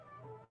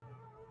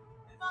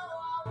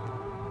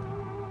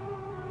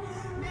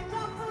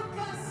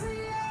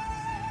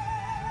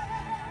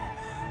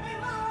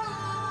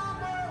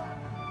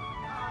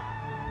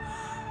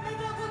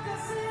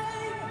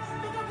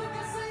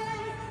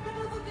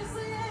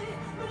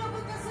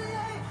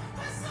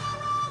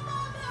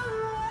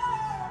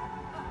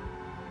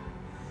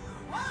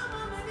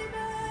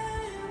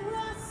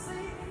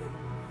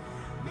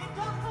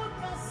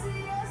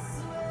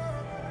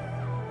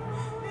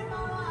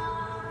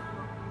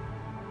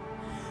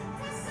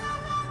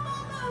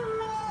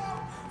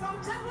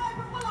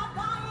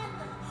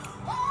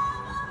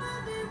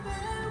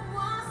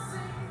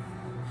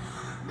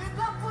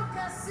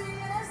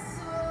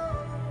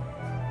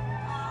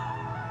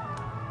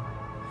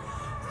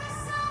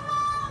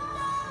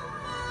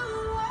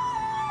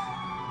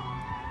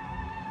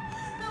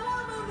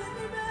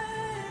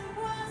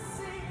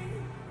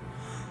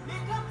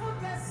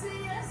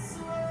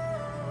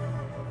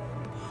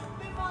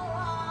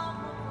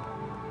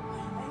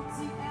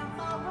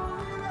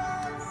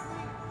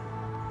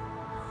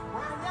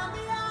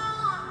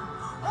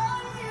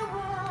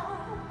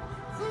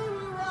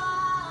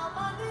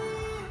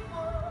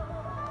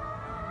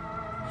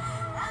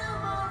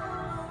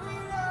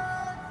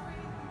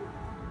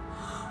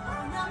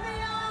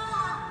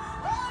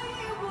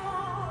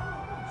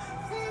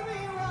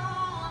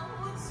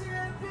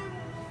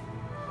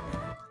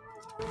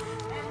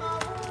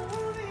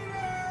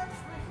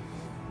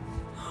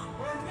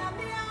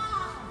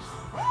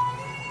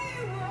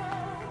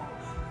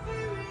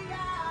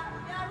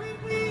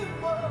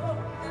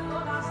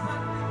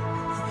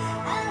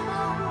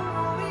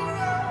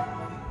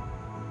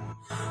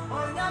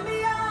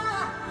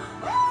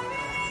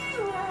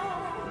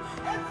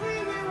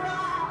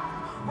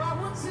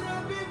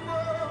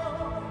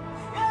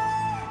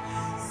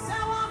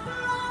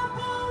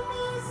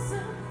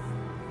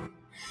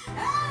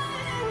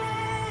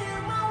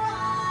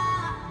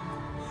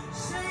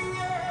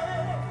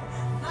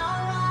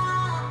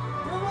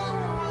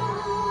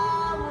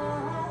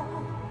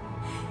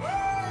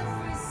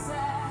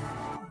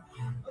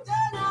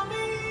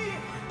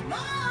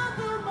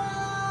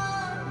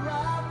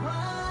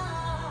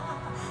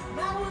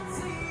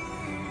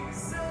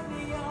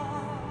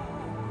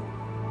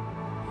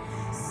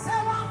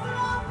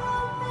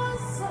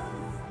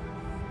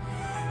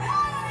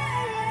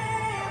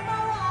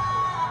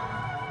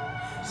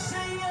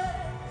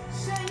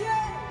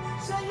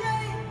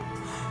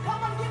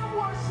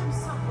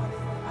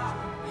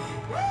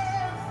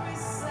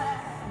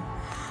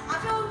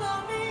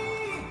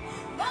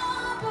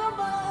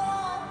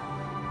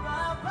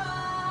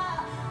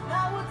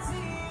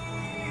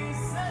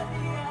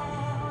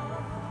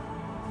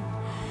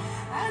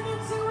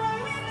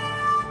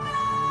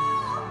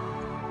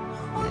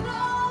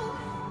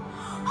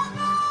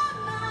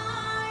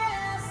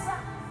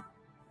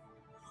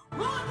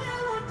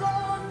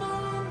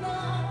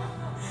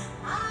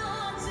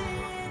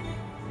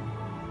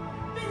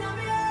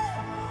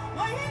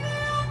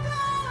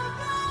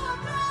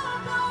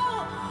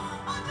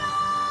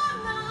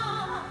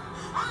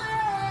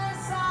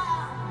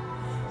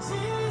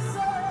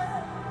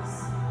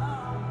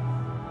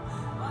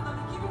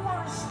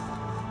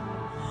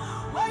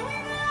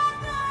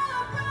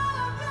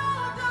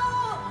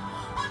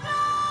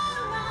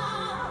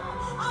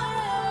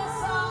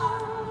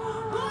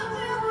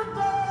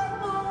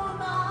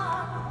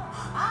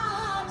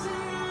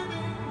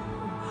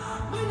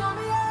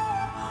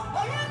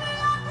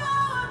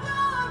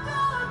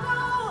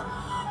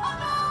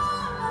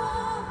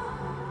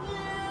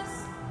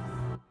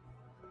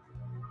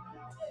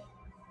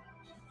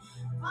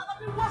Father,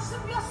 we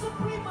worship your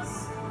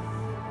supremacy.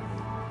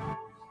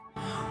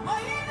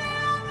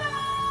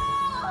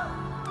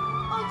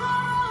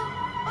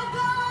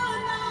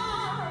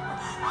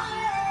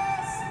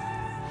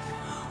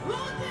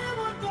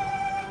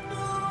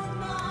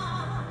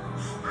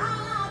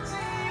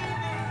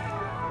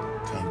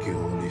 Thank you,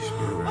 Holy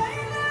Spirit.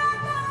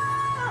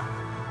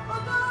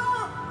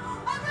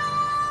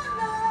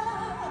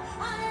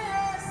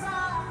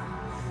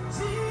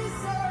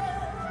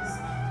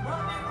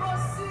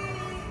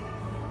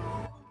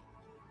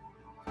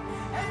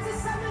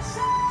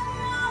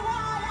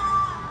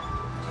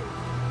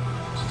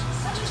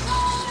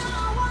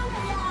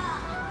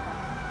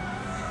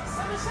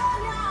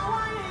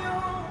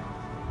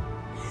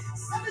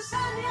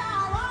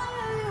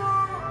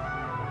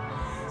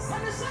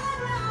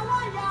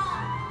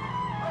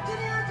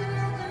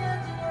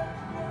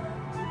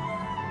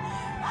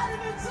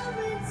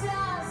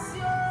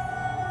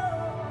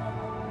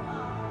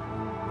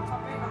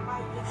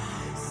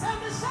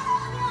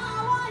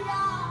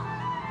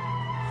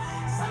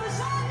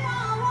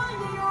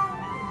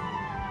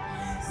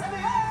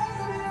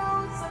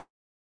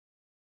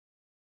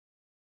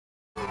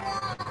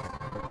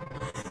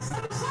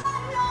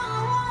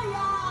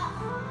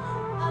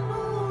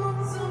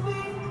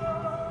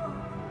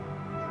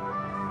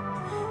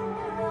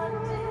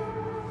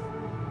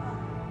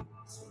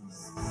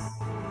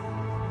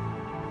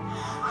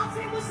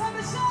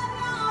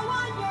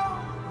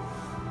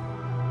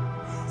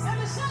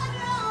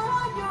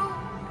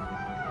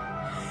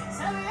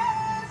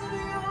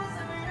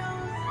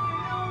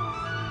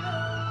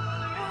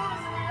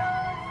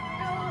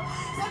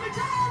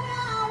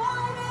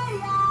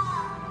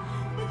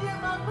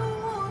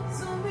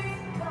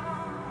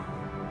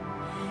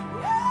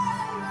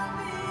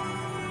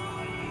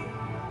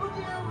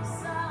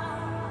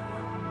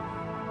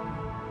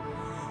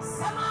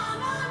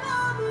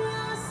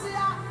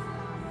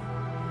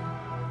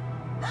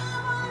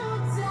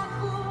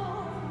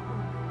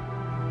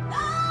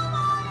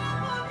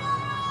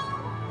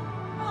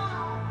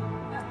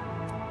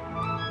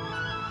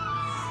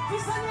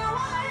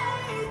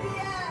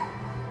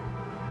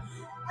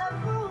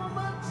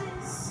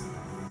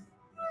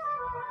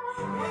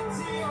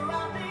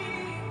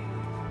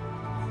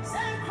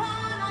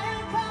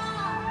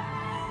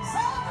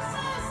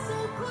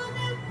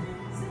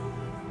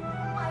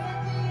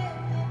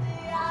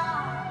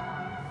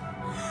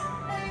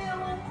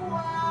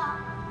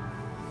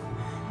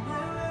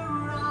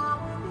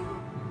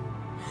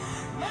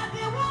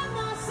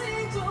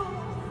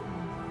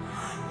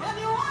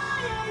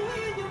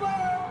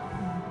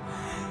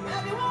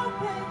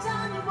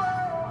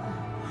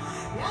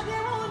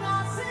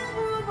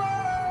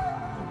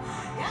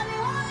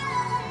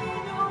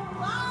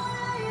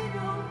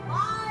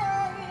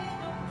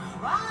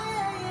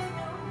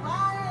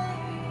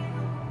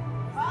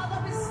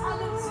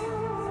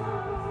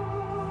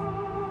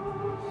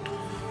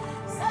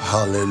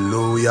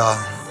 Hallelujah.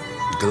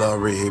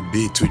 Glory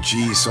be to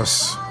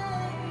Jesus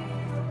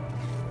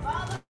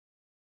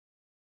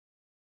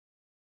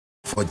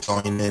for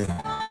joining.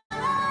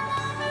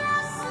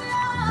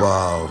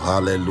 Wow.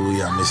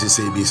 Hallelujah. Mrs.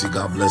 ABC,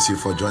 God bless you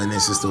for joining.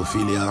 Sister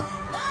Ophelia,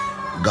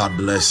 God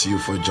bless you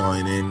for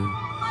joining.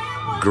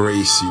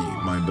 Gracie,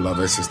 my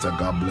beloved sister,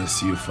 God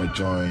bless you for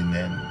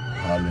joining.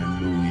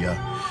 Hallelujah.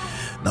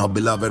 Now,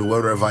 beloved,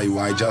 wherever you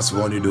are, I just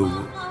want you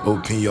to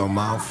open your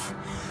mouth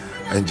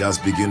and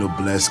just begin to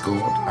bless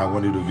God. I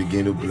want you to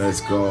begin to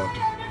bless God.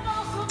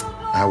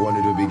 I want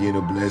you to begin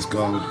to bless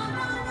God.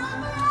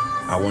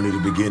 I want you to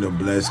begin to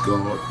bless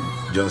God.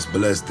 Just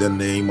bless the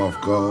name of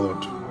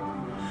God.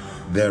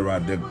 There are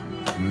the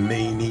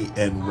many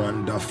and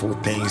wonderful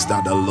things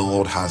that the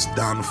Lord has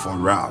done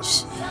for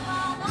us.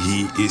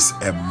 He is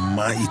a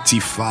mighty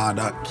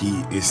Father.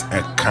 He is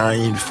a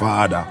kind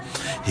Father.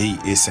 He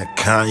is a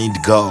kind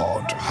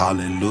God.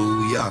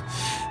 Hallelujah.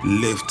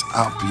 Lift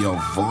up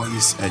your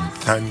voice and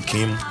thank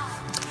Him.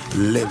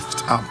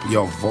 Lift up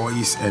your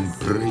voice and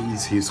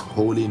praise His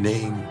holy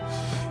name.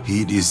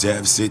 He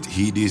deserves it.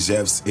 He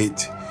deserves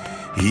it.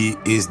 He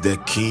is the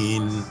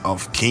King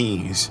of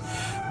Kings.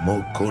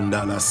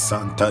 Mokondala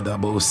Santa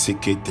Dabo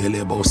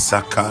Siketelebo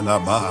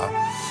Sakalaba.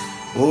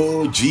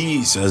 Oh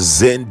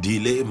Jesus,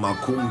 Zendile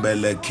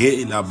Makumbele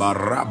Kela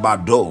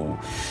Barabado.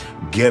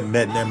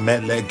 Gemene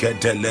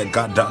Meleketele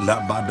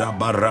Gadala Bada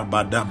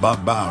Barabada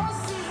Baba.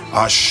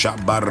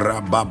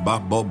 Ashabarababa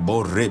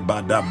Bobo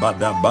Rebada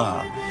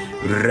Badaba.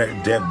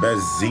 Redebe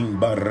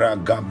Zimba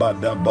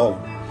Ragabadabo.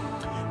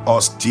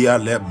 Ostia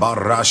le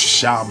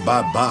barasha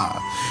baba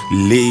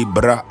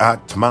libra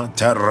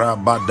atmata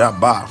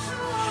rabadaba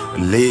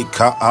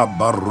leka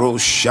abaro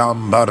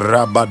shamba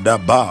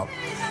rabadaba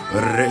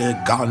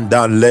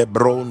reganda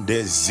lebron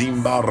de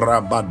zimba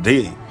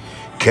rabade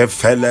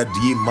kefele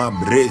di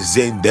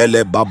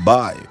mabrezendele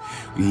babai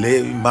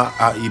lema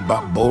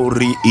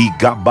aibabori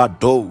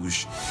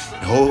igabadosh.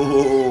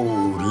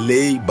 Oh,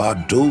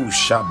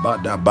 Lebadosha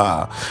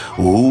Badaba,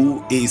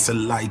 who is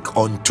like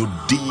unto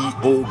thee,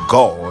 O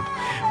God,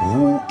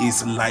 Who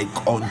is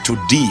like unto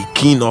thee,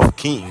 King of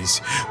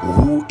kings?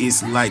 Who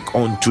is like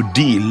unto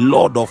thee,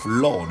 Lord of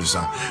lords?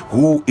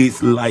 Who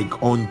is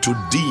like unto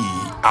thee,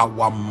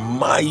 our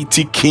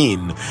mighty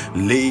King?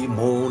 Le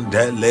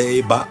monde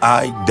leba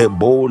ai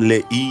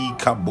debole I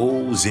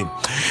kabozi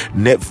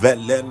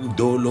nevelem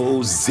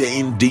dolo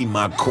zendi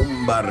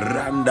makumba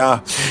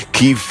randa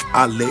kif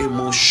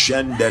alemo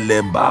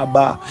shendele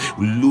baba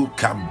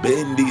luka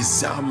bendi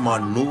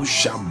zamanu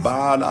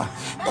shabala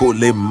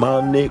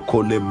kolemane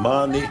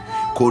kolomani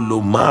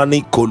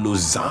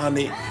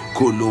kolozani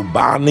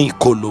kolobani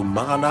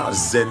kolomana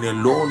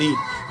zeleloni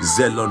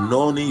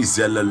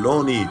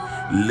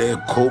le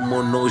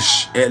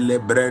komonosh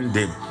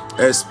elebrende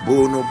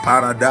espono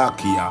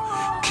paradakia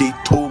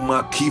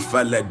kitoma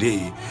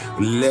kifalede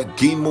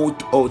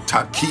legimot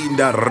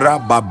otakinda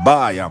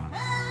rababaya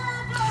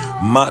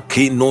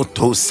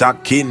makinoto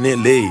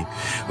sakinele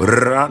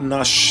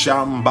rana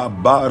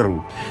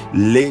shambabaru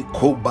le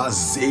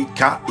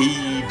kobazeka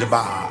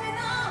idba.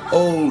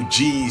 Oh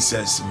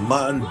Jesus,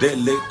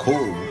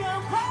 mandeleko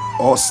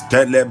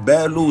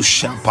ostelebelu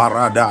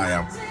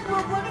shaparadaya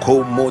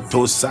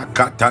komoto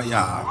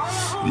sakataya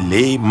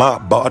lema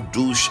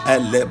badush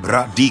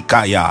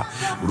elebradikaya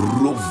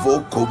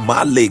rovoko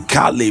male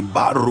kale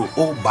baro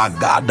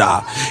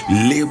obagada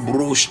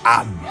lebrosh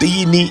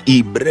adini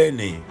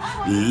ibrene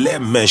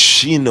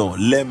lemeshino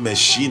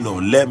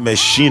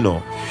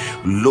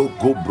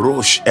logo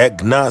brosh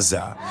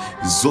egnaza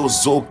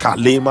zozo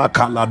kalema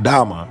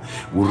kaladama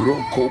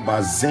roko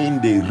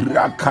bazende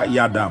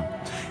rakayadam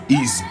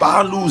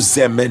Izbalu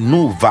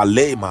zemenu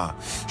valema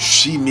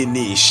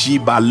shimini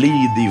shibali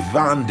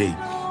divande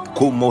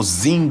como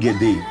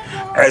zingede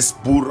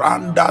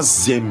espuranda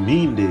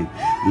zeminde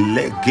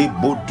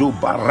legebodo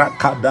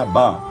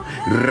barakadaba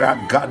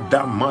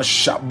ragada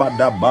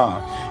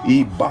mashabadaba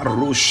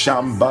ibaro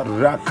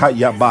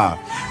shambarakayaba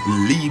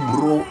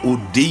libro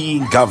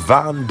udin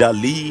gavanda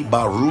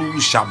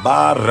libaru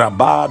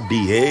shabaraba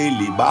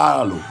diheli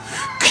balo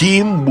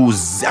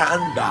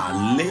kimbuzanda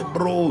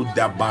lebro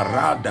da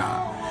barada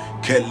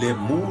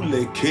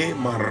kelemule ke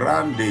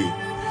marande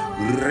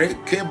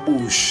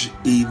rekebush.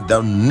 In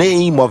the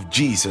name of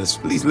Jesus,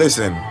 please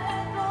listen.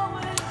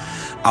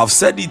 I've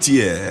said it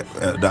here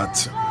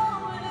that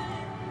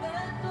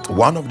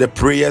one of the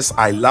prayers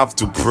I love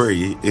to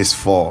pray is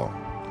for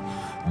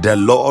the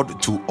Lord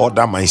to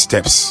order my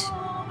steps.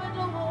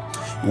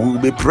 We'll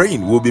be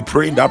praying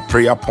that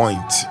prayer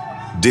point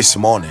this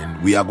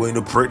morning. We are going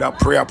to pray that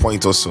prayer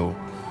point also.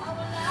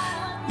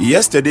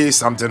 Yesterday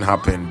something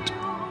happened.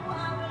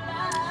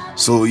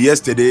 So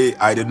yesterday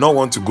I did not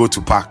want to go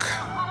to park.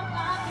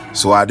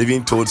 So I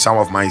even told some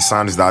of my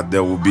sons that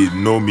there will be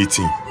no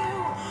meeting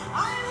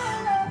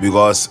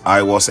because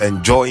I was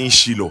enjoying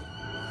Shiloh.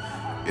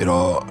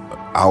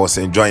 I was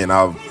enjoying.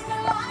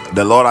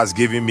 The Lord has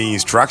given me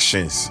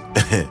instructions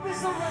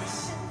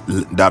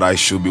that I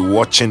should be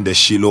watching the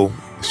Shiloh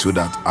so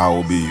that I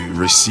will be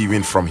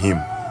receiving from Him.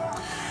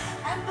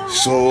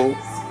 So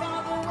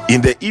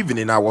in the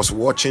evening, I was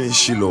watching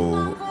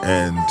Shiloh,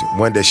 and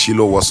when the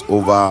Shiloh was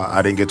over,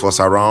 I think it was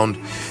around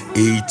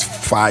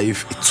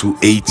 8:05 to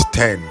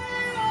 8:10.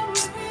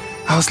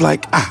 I was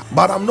like,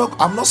 but I'm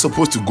not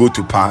supposed to go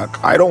to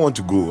park. I don't want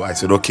to go. I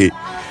said, okay.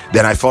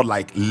 Then I felt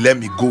like, let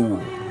me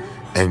go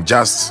and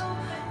just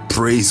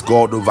praise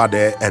God over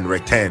there and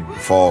return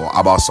for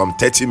about some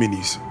 30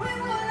 minutes.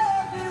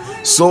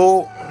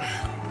 So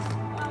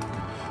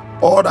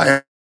all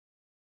I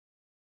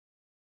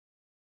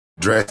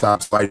dressed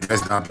up, so I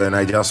dressed up and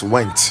I just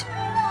went.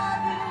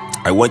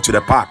 I went to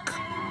the park.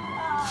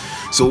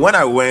 So when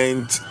I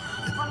went,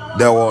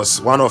 there was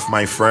one of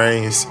my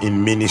friends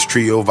in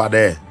ministry over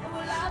there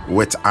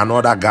with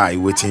another guy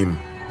with him.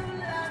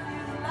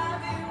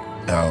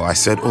 I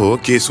said, oh,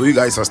 okay, so you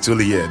guys are still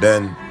here.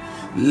 Then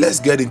let's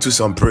get into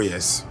some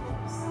prayers.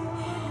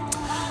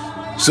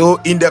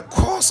 So in the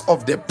course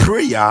of the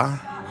prayer,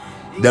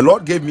 the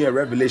Lord gave me a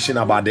revelation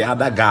about the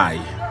other guy.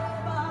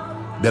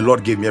 And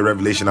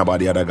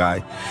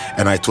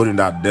I told him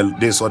that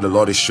this is what the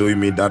Lord is showing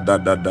me, that.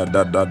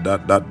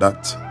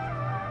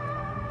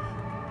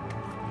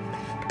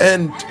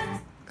 And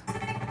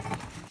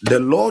the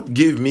Lord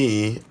gave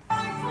me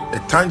a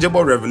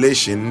tangible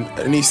revelation,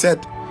 and He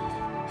said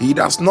he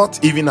does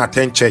not even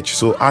attend church,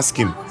 so ask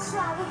him.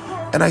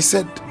 And I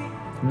said,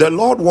 the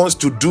Lord wants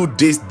to do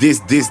this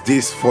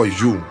for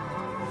you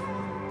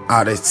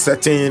at a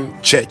certain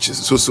church,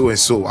 so and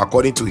so,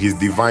 according to His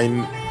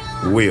divine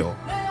will.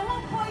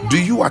 Do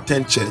you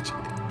attend church?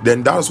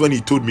 Then that's when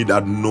he told me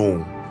that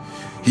no,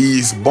 he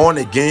is born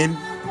again,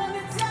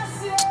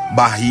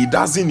 but he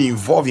doesn't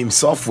involve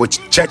himself with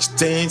church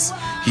things.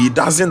 He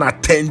doesn't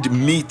attend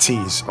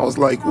meetings. I was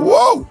like,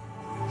 whoa.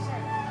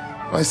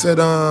 I said,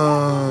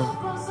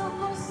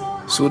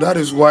 so that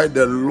is why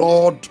the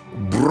Lord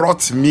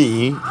brought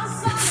me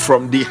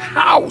from the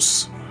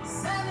house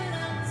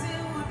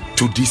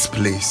to this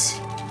place,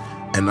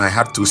 and I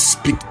had to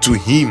speak to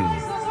him.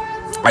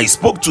 I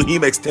spoke to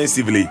him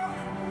extensively.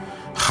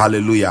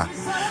 Hallelujah.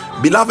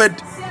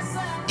 Beloved,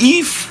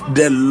 if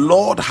the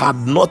Lord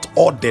had not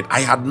ordered,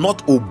 I had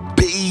not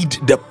obeyed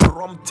the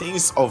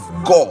promptings of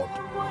God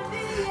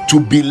to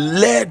be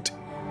led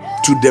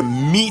to the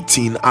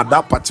meeting at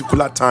that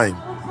particular time,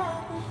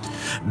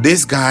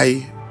 this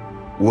guy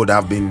would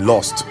have been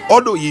lost.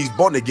 Although he is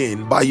born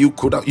again, but he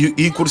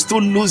could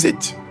still lose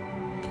it.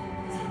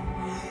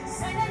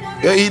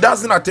 He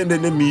doesn't attend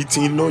any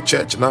meeting, no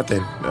church,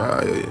 nothing.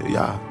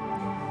 Yeah.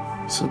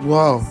 So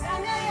wow.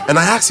 And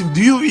I asked him,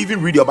 do you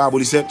even read your Bible?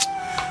 He said,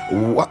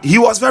 what? He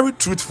was very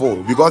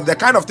truthful, because the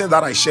kind of thing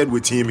that I shared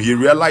with him, he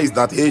realized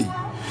that, hey,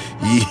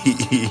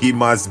 he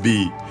must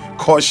be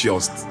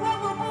cautious.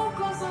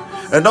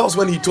 And that was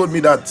when he told me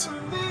that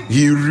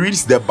he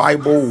reads the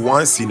Bible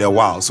once in a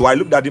while. So I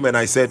looked at him and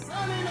I said,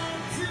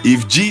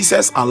 if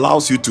Jesus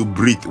allows you to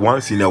breathe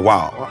once in a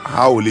while,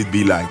 how will it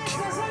be like?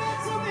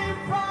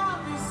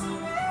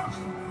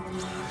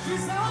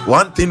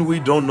 One thing we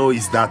don't know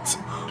is that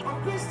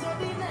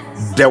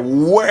the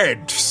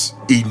words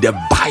in the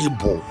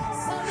Bible,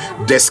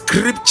 the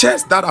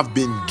scriptures that have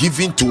been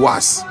given to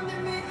us,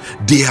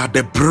 they are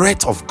the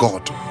breath of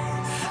God.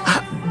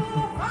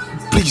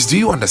 Please, do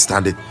you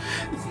understand it?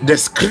 The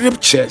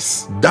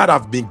scriptures that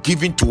have been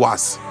given to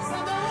us,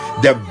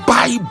 the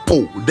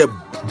Bible, the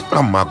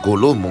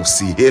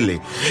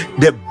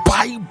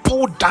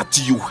Bible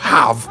that you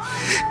have,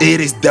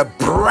 it is the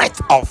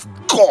breath of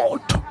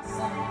God.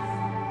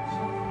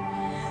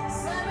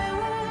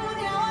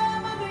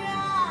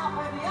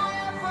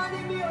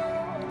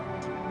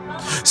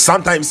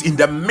 Sometimes in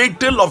the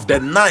middle of the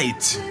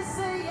night,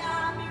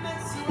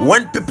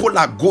 when people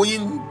are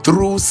going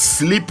through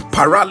sleep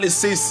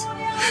paralysis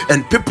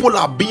and people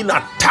are being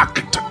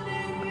attacked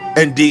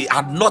and they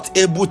are not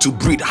able to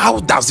breathe, how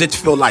does it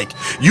feel like?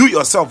 You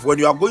yourself, when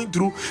you are going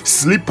through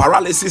sleep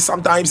paralysis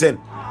sometimes, and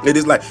it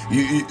is like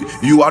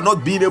you are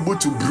not being able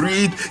to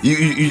breathe,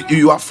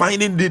 you are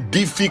finding it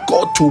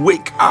difficult to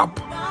wake up,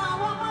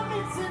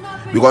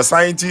 because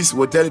scientists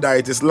will tell you that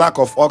it is lack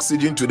of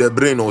oxygen to the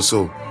brain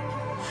also.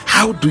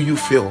 How do you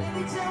feel?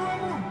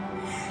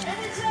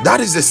 That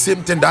is the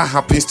same thing that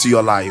happens to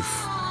your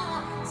life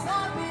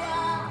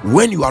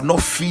when you are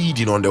not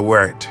feeding on the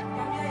word.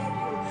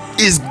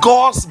 Is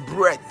God's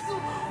breath,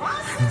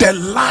 the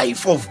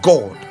life of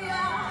God,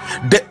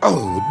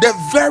 the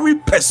very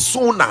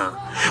persona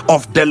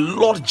of the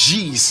Lord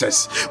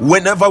Jesus.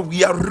 Whenever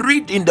we are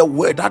reading the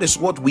word, that is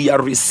what we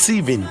are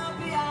receiving.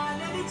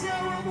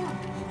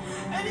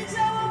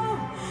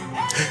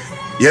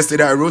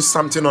 Yesterday I wrote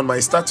something on my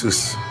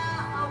status,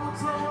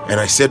 and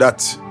I said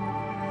that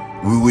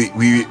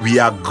we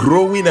are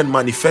growing and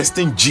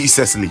manifesting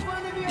Jesusly.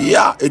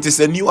 Yeah, it is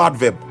a new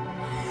adverb.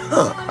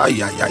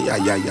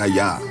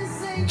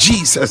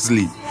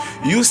 Jesusly.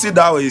 You sit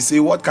down and say,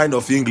 what kind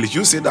of English?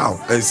 You sit down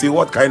and say,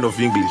 what kind of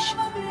English?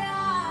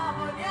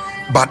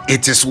 But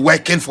it is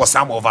working for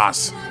some of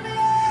us.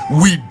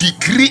 We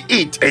decree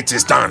it, it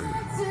is done.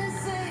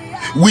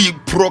 We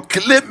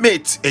proclaim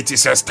it, it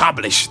is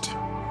established.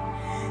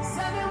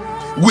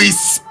 We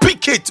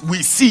speak it,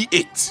 we see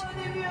it.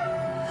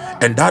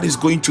 And that is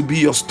going to be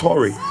your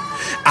story.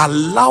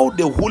 Allow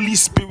the Holy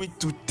Spirit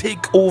to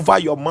take over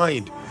your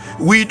mind.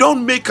 We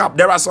don't make up.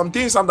 There are some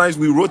things sometimes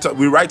we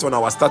write on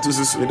our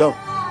statuses,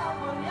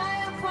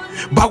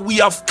 but we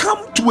have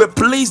come to a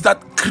place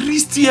that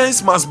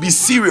Christians must be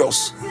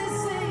serious.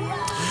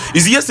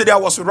 You see, yesterday I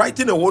was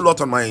writing a whole lot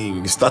on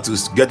my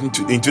status, getting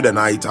into the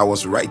night. I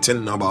was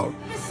writing about.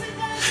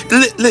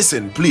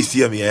 Listen, please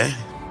hear me.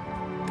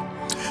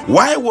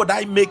 Why would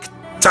I make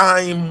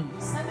time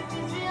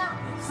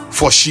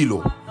for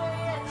Shiloh?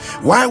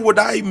 Why would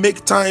I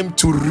make time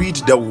to read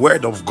the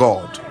word of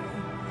God?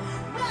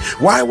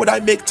 Why would I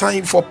make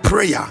time for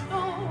prayer?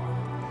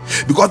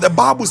 Because the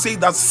Bible says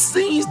that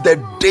since the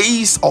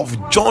days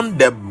of John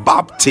the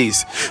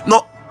Baptist,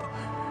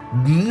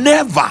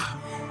 never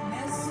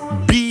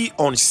be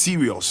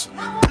unserious.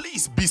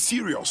 Please be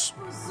serious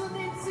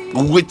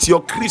with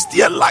your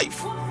Christian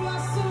life.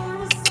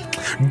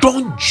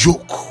 Don't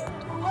joke.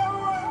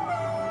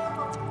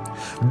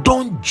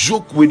 Don't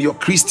joke with your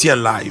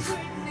Christian life.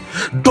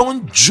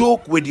 Don't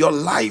joke with your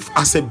life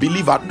as a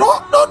believer. No.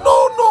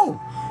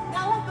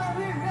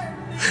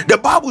 The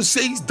Bible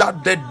says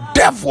that the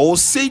devil,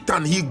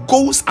 Satan, he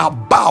goes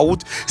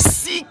about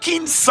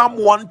seeking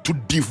someone to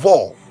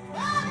devour.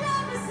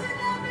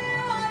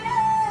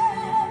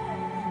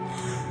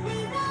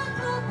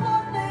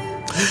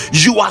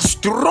 You are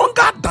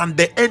stronger than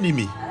the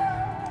enemy.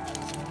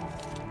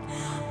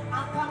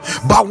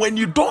 But when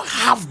you don't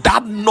have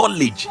that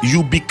knowledge,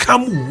 you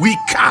become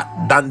weaker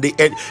than the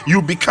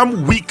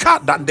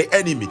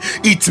enemy.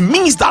 It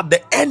means that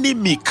the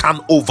enemy can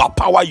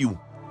overpower you.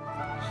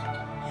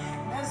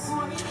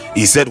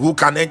 He said, who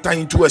can enter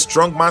into a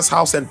strong man's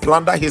house and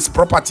plunder his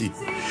property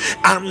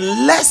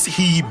unless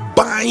he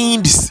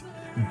binds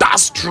that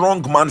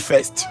strong man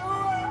first?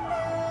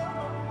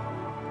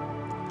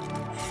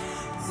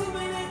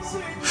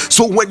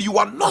 So when you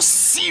are not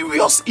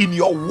serious in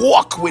your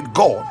walk with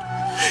God,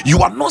 you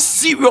are not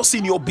serious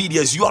in your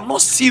obedience, you are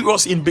not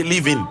serious in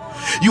believing,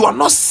 you are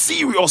not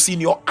serious in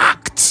your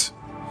act,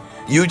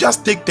 You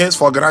just take things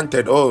for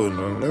granted. Oh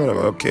no,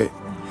 okay.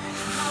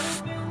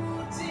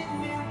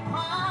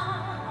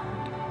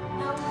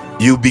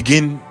 You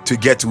begin to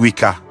get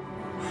weaker.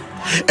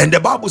 And the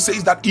Bible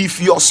says that if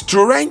your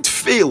strength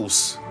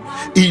fails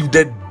in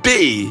the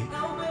day,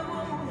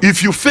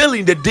 if you fail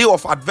in the day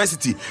of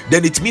adversity,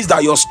 then it means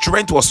that your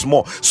strength was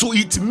small. So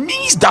it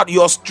means that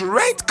your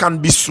strength can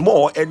be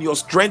small and your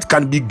strength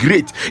can be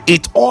great.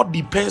 It all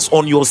depends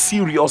on your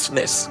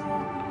seriousness.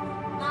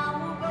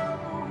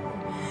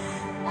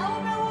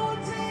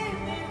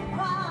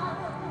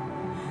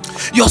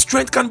 Your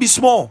strength can be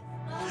small,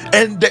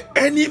 and the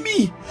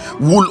enemy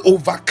will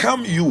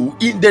overcome you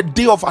in the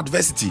day of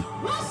adversity.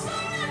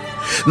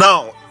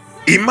 Now,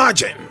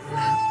 imagine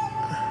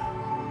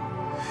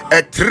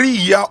a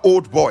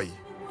 3-year-old boy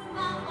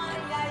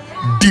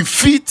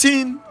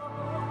defeating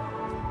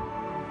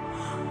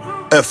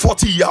a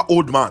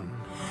 40-year-old man.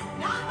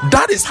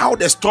 That is how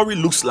the story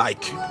looks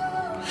like.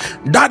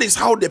 That is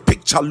how the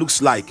picture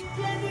looks like.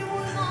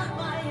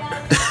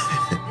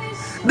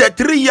 The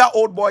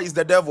 3-year-old boy is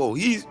the devil.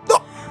 He's no.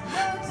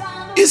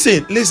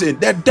 Listen.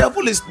 The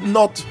devil is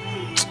not.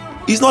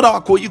 He's not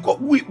our co-equal.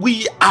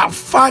 We are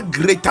far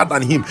greater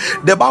than him.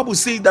 The Bible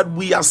says that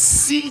we are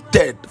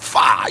seated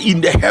far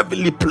in the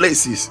heavenly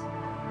places.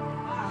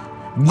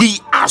 We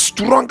are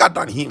stronger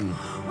than him.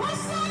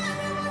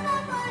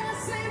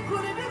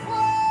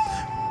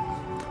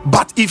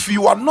 But if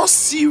you are not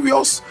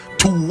serious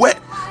to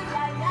where,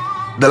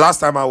 the last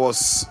time I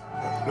was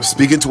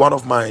speaking to one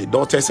of my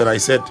daughters and I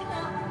said,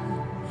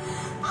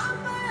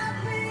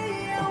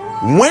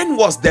 when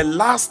was the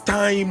last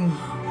time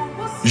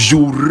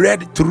you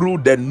read through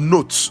the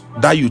notes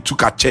that you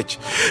took at church?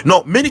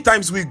 Now, many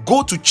times we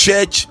go to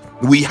church,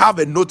 we have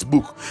a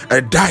notebook,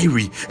 a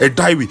diary.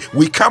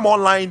 We come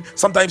online,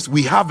 sometimes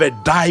we have a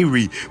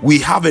diary, we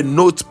have a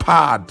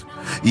notepad.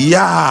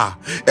 Yeah,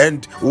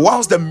 and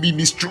whilst the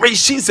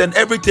ministrations and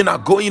everything are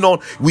going on,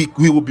 we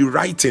will be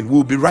writing.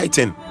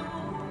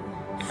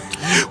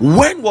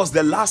 When was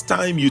the last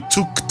time you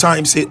took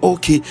time, say,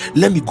 okay,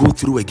 let me go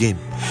through again?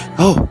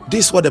 Oh,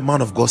 this is what the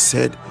man of God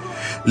said.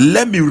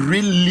 Let me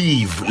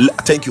relive.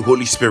 Thank you,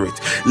 Holy Spirit.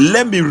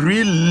 Let me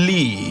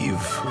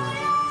relive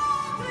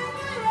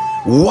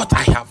what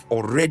I have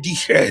already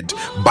heard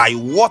by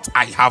what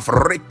I have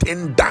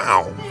written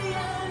down.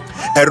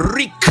 A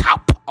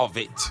recap of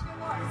it.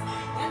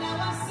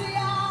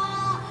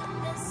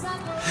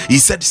 He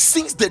said,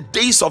 since the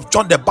days of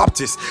John the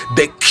Baptist,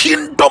 the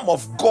kingdom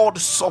of God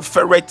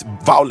suffereth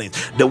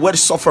violence. The word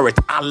suffereth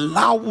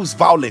allows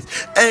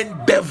violence, and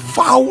the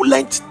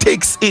violent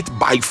takes it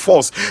by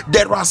force.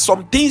 There are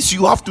some things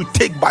you have to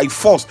take by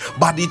force,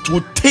 but it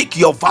will take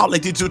your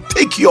violence, it will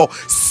take your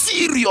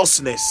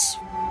seriousness.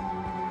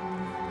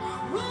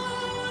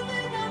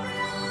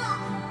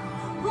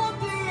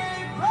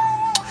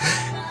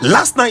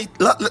 Last night,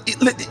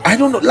 I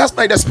don't know, last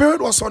night the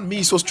spirit was on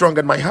me so strong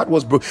and my heart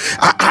was broken.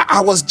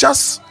 I was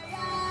just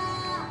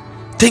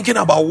thinking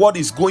about what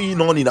is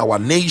going on in our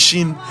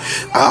nation.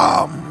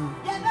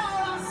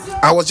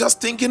 I was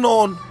just thinking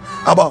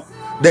about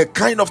the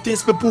kind of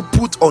things people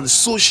put on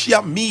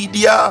social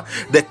media,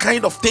 the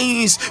kind of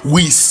things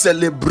we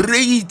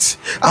celebrate,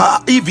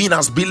 even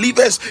as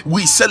believers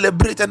we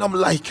celebrate, and I'm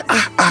like,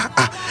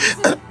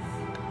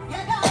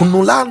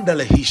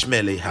 Kunulandele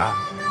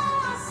Hishmeleha.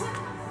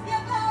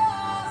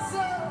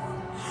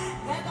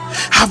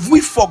 Have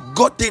we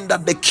forgotten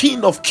that the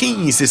King of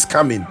Kings is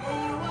coming?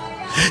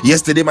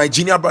 Yesterday, my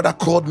junior brother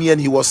called me and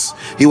he was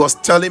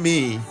telling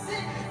me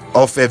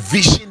of a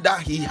vision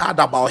that he had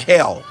about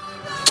hell,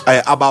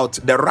 about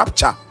the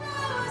rapture,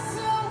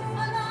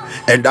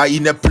 and that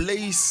in a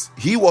place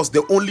he was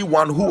the only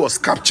one who was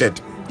captured,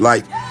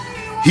 like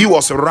he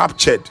was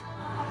raptured.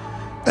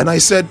 And I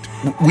said,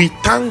 we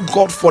thank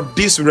God for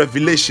this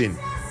revelation,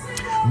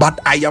 but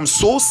I am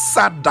so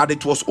sad that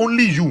it was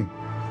only you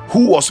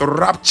who was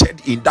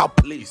raptured in that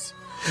place.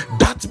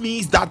 That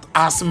means that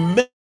as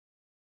men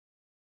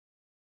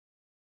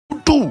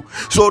do.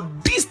 So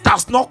this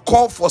does not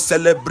call for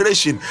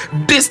celebration.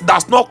 This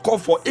does not call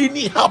for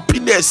any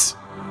happiness.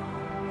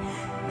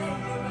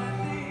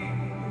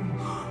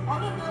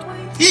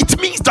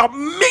 It means that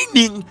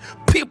many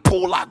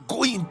people are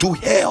going to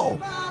hell,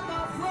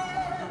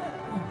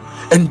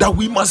 and that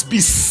we must be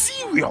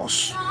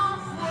serious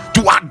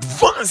to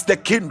advance the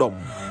kingdom,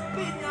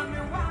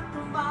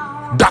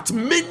 that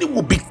many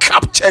will be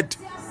captured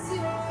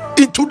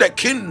into the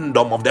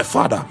kingdom of the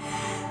Father.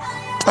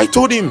 I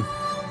told him,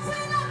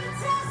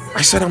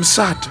 I said, I'm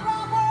sad.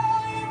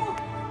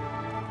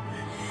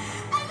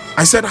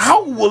 I said,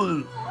 how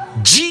will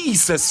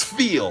Jesus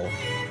feel?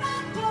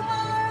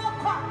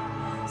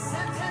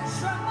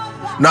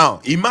 Now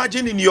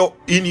imagine in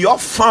your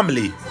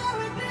family,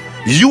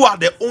 you are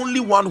the only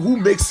one who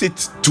makes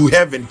it to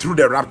heaven through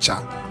the rapture.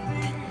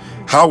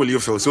 How will you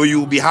feel? So you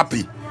will be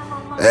happy.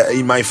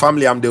 In my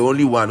family, I'm the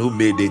only one who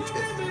made it.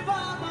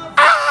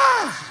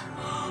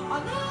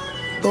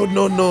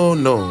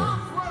 No.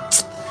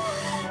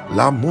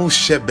 La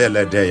Moshe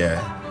Beledeye.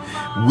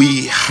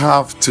 We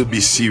have to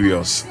be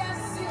serious.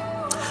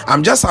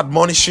 I'm just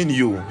admonishing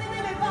you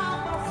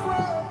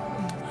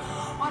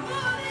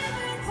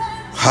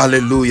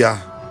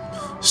Hallelujah.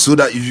 So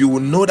that you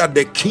will know that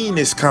the king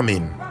is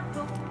coming.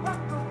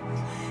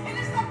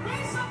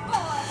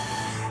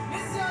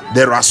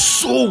 There are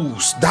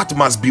souls that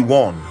must be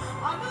won,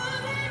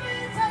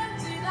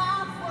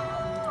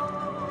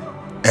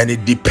 and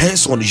it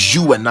depends on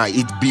you and I.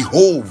 It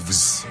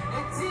behoves.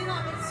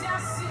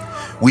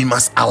 We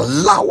must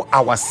allow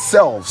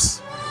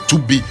ourselves to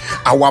be,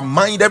 our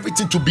mind,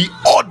 everything to be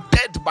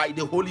ordered by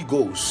the Holy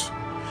Ghost,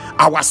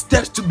 our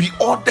steps to be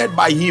ordered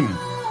by him.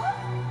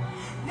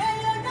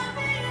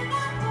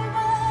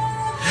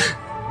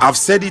 I've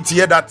said it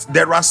here that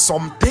there are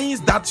some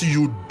things that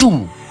you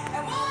do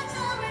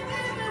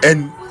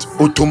and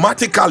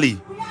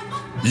automatically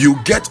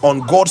you get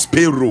on God's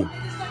payroll.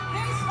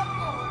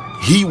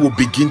 He will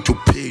begin to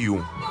pay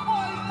you.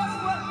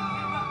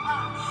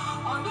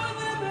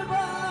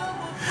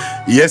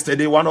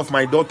 Yesterday, one of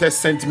my daughters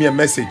sent me a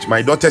message.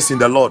 My daughters in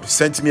the Lord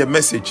sent me a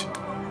message,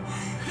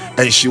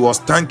 and she was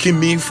thanking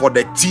me for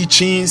the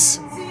teachings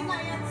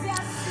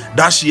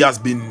that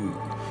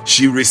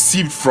she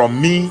received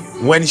from me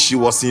when she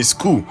was in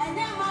school,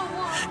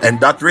 and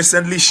that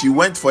recently she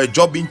went for a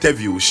job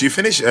interview. She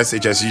finished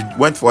SHS. She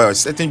went for a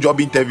certain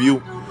job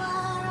interview.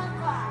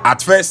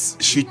 At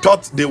first, she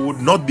thought they would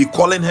not be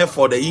calling her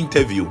for the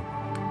interview,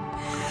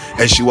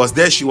 and she was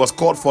there. She was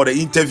called for the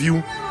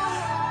interview,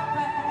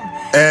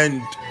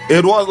 and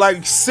it was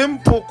like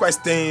simple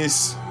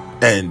questions,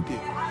 and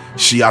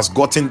she has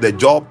gotten the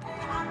job.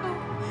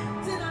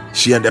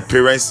 She and the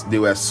parents, they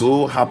were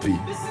so happy,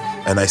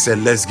 and I said,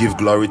 let's give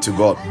glory to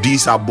God.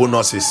 These are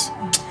bonuses.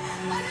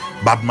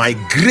 But my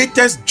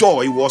greatest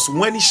joy was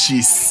when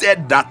she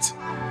said that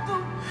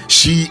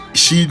she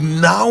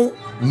now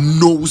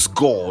knows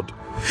God,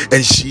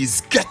 and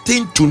she's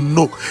getting to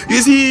know.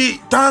 You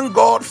see, thank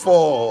God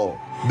for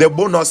the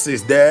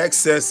bonuses, the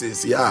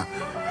excesses, yeah.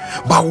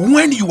 But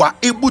when you are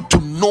able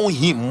to know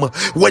him,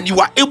 when you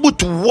are able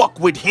to walk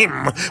with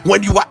him,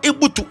 when you are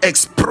able to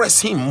express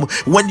him,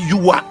 when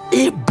you are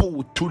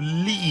able to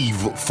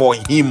live for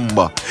him,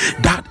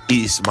 that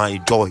is my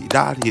joy.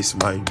 That is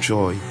my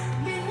joy.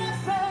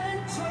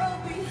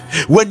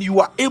 When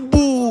you are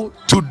able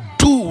to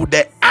do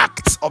the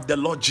acts of the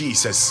Lord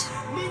Jesus,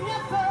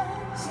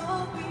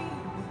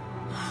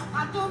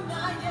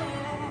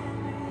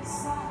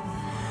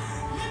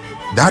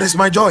 that is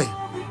my joy.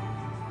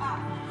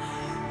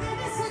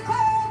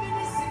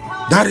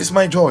 That is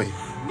my joy.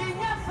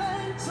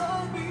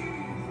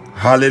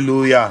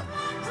 Hallelujah.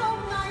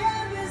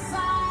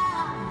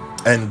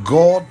 And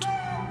God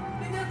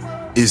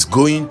is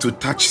going to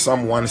touch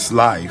someone's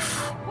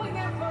life.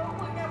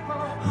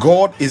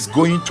 God is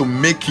going to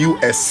make you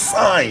a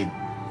sign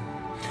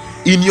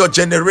in your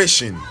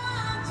generation.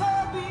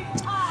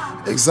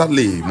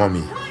 Exactly,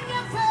 mommy.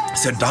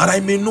 Said that I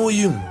may know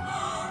you.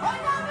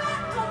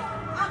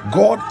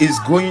 God is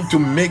going to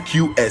make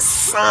you a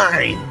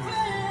sign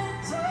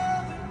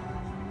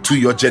to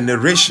your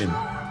generation.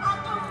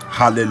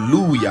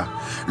 Hallelujah.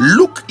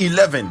 Luke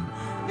 11,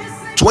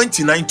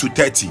 29 to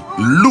 30.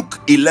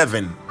 Luke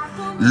 11.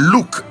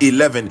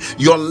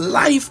 Your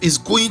life is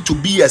going to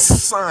be a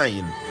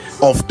sign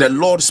of the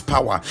Lord's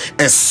power,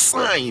 a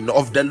sign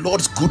of the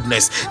Lord's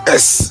goodness, a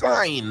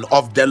sign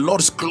of the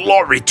Lord's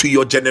glory to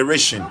your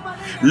generation.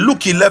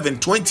 Luke 11,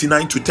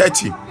 29 to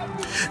 30.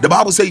 The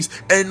Bible says,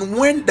 and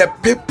when the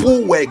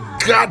people were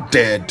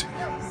gathered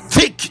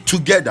thick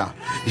together,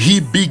 he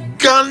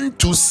began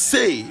to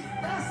say,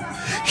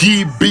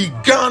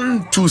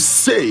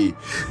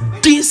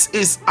 this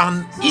is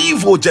an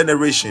evil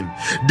generation.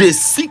 They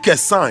seek a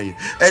sign,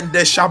 and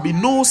there shall be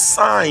no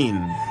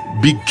sign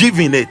be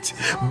given it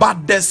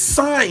but the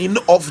sign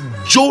of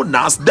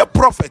Jonas the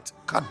prophet.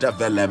 But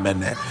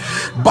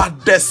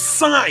the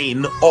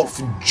sign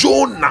of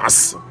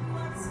Jonas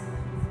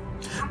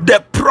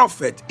the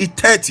prophet.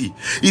 30.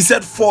 He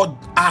said, for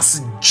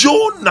as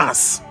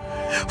Jonas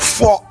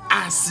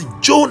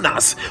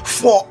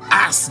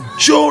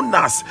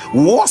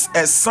was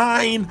a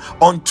sign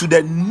unto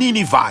the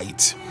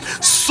Ninevites,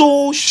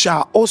 so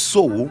shall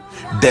also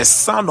the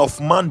Son of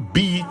Man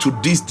be to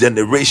this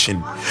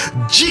generation.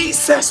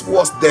 Jesus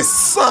was the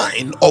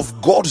sign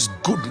of God's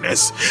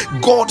goodness,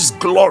 God's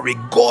glory,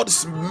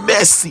 God's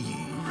mercy.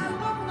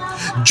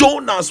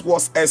 Jonas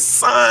was a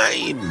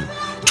sign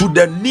to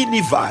the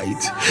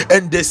Ninevites,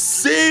 and the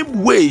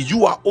same way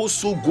you are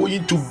also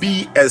going to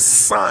be a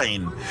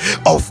sign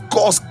of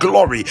God's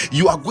glory.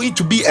 You are going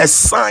to be a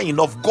sign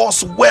of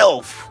God's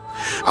wealth.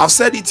 I've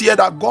said it here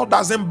that God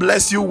doesn't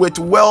bless you with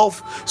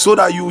wealth so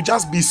that you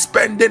just be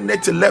spending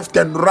it left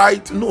and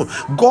right. No,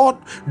 God,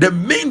 the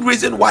main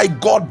reason why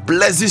God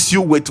blesses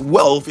you with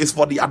wealth is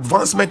for the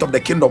advancement of the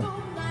kingdom.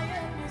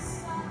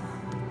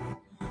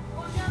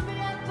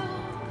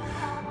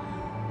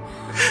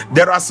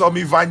 There are some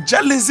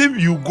evangelism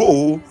you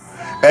go,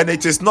 and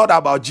it is not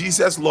about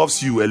Jesus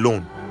loves you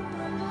alone,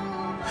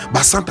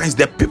 but sometimes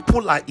the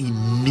people are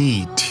in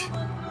need.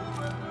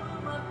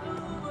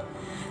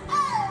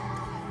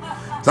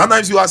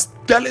 Sometimes you are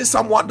telling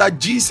someone that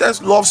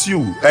Jesus loves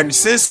you, and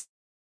since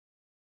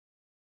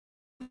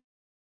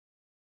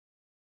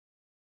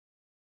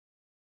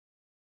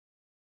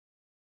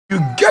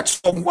get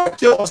some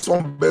water or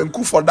some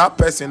benku for that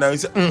person, and you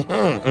say,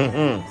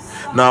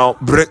 now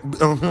break,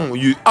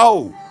 you,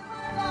 oh.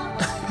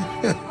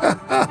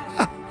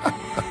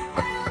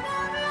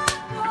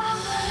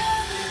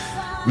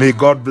 May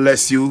God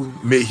bless you.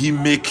 May He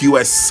make you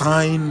a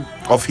sign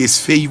of His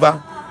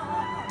favor,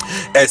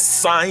 a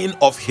sign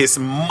of His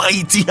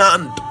mighty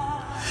hand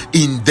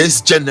in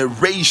this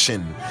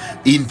generation,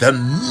 in the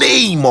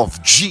name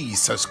of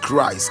Jesus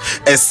Christ.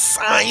 A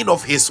sign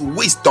of His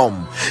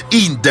wisdom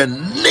in the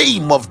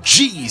name of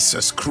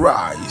Jesus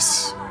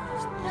Christ.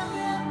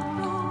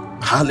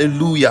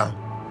 Hallelujah.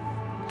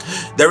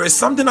 There is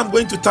something I'm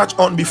going to touch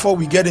on before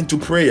we get into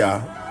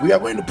prayer. We are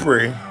going to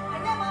pray.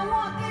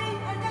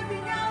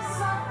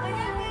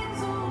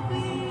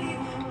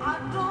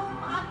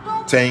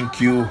 Thank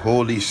you,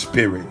 Holy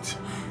Spirit.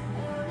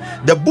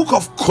 The book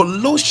of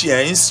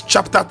Colossians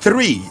chapter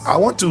 3. I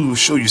want to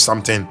show you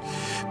something.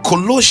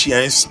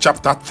 Colossians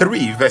chapter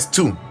 3 verse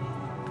 2.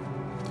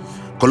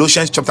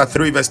 Colossians chapter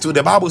 3 verse 2.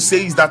 The Bible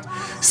says that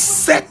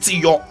set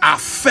your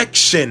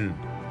affection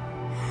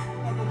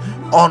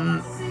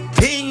on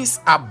things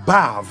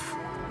above,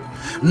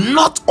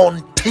 not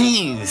on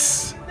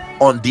things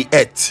on the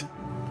earth.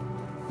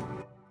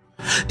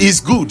 It's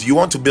good you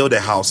want to build a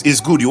house.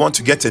 It's good you want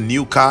to get a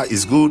new car.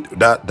 It's good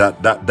that.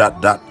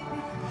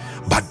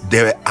 But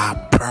there are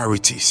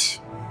priorities.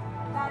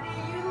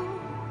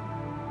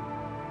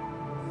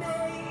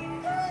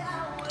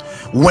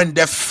 When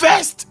the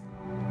first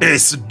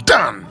is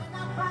done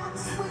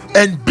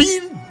and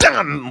being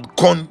done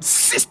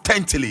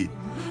consistently,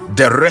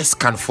 the rest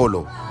can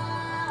follow.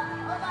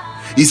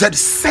 He said,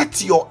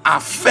 set your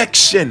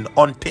affection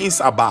on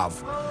things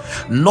above,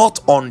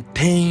 not on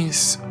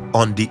things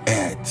on the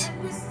earth.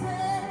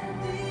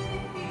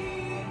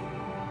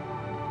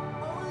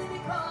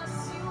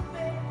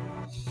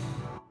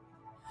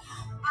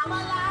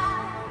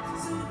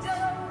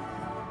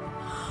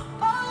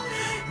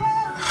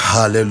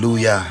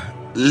 Hallelujah.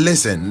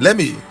 Listen, let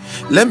me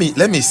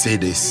say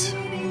this.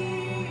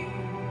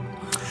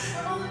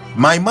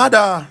 My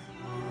mother,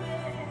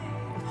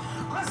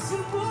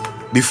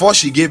 before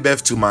she gave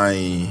birth to my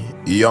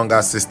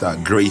younger sister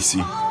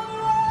Gracie,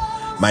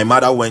 my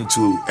mother went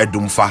to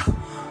Edumfa.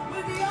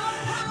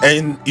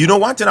 And you know,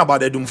 one thing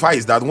about Edumfa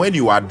is that when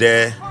you are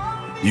there,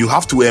 you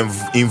have to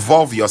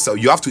involve yourself.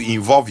 You have to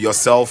involve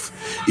yourself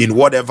in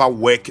whatever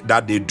work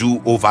that they do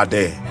over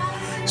there.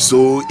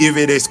 So if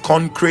it is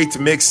concrete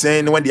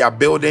mixing, when they are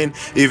building,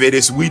 if it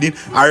is weeding,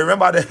 I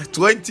remember the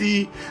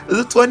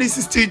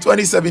 2016,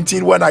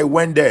 2017 when I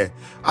went there,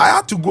 I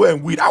had to go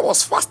and weed. I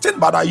was fasting,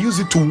 but I used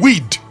it to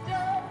weed.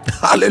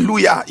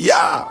 Hallelujah.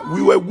 Yeah,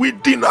 we were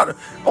weeding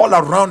all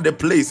around the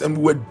place, and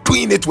we were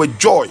doing it with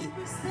joy.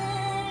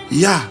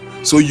 Yeah.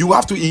 So you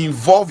have to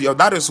involve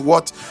that is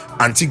what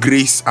Auntie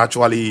Grace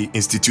actually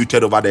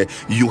instituted over there.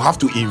 You have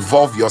to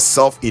involve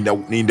yourself in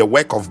the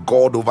work of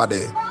God over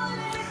there.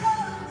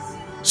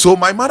 So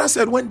my mother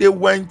said when they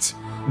went,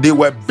 they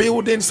were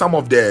building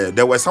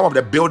there were some of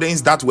the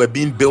buildings that were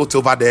being built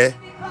over there.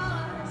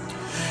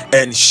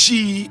 And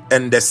she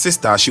and the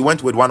sister, she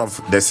went with one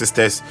of the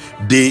sisters,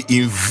 they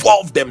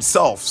involved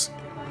themselves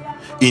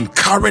in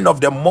carrying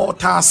of the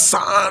mortar,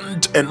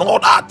 sand, and all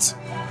that.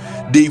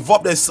 They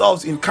involved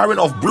themselves in carrying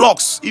of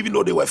blocks, even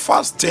though they were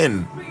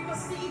fasting.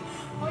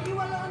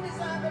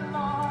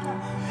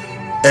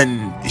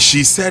 And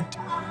she said,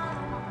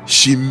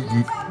 she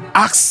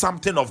asked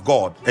something of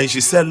God, and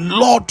she said,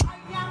 Lord,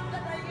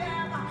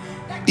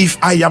 if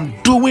I am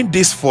doing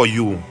this for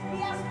you,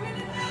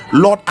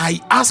 Lord,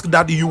 I ask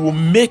that you will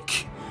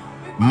make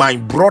my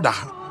brother,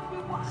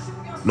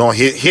 no,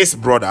 his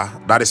brother,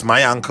 that is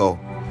my uncle,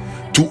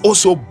 to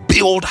also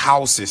build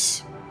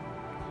houses.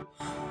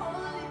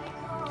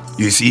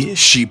 You see,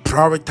 she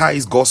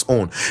prioritized God's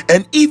own.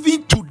 And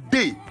even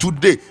today,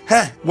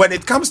 when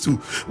it comes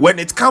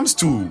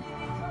to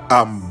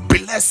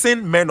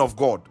blessing men of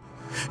God,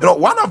 you know,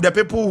 one of the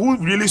people who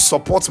really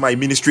supports my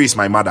ministry is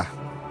my mother.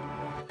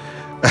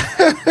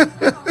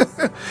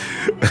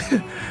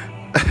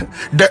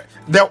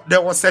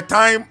 There was a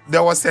time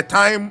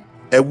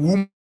a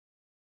woman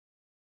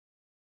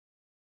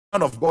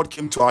of God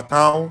came to our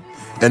town,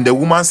 and the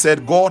woman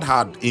said God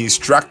had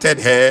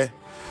instructed her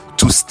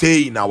to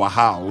stay in our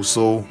house.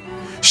 So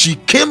she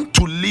came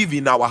to live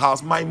in our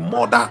house. My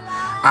mother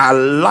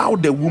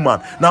allowed the woman.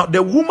 Now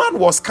the woman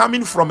was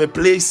coming from a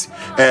place,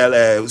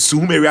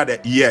 Suhum area.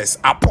 Yes,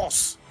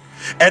 Apos.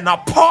 And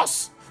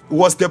Apos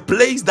was the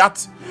place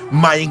that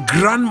my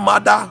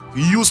grandmother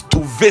used to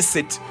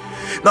visit.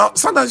 Now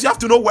sometimes you have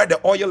to know where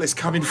the oil is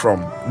coming from.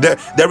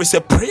 There is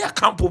a prayer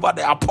camp over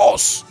the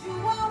Apos.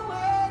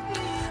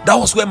 That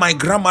was where my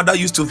grandmother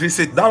used to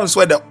visit. That was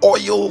where the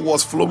oil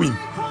was flowing.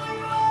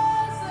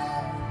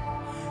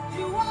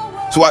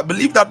 So I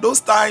believe that those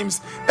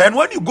times, and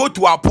when you go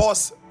to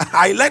Apos,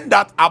 I learned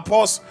that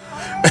Apos,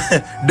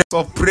 there's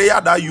a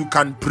prayer that you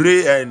can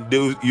pray, and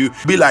you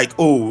be like,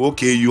 oh,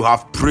 okay, you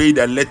have prayed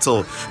a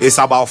little. It's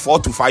about 4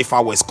 to 5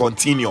 hours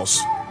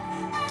continuous.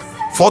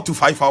 4 to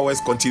 5 hours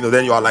continuous.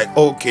 Then you are like,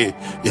 okay,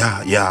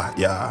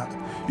 yeah.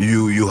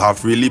 you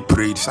have really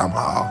prayed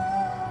somehow.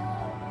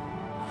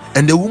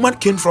 And the woman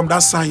came from that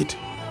side,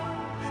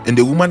 and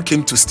the woman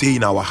came to stay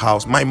in our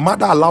house. My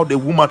mother allowed the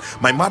woman,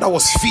 my mother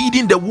was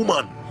feeding the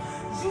woman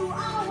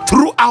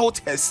throughout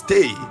her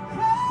stay.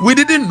 We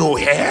didn't know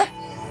her.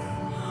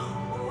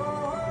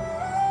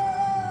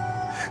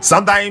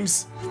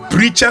 Sometimes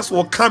preachers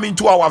will come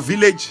into our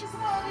village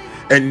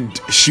and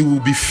she will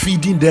be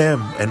feeding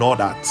them and all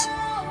that.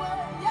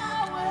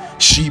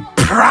 She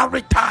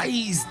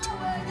prioritized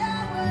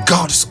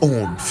God's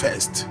own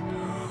first,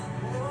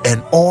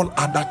 and all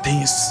other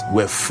things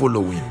were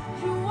following.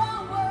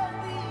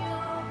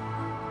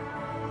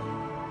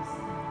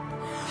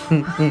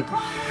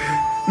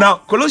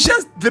 Now,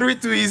 Colossians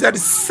 3:2, he said,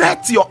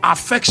 set your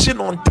affection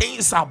on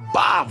things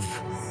above,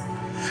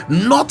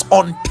 not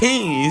on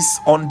things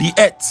on the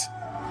earth.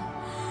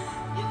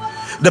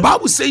 The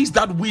Bible says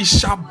that we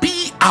shall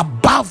be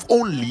above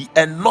only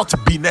and not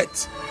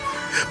beneath.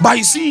 But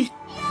you see,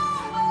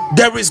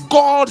 there is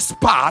God's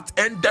part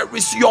and there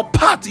is your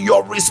part,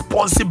 your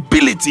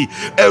responsibility,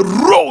 a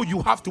role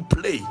you have to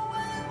play.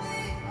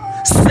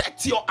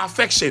 Set your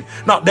affection.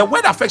 Now, the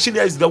word affection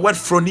here is the word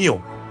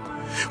phroneo.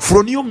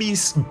 Phroneo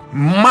means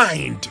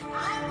mind.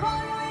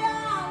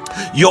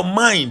 Your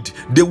mind,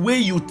 the way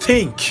you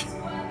think.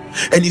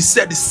 And he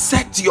said,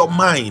 set your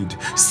mind,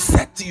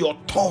 set your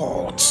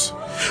thoughts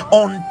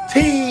on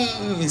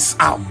things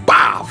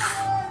above.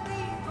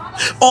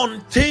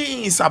 On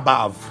things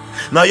above.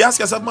 Now you ask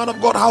yourself, man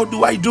of God, how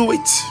do I do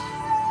it?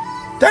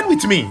 Turn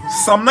with me,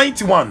 Psalm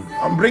 91.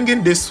 I'm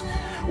bringing this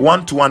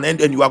one to an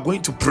end and you are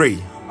going to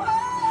pray.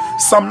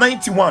 Psalm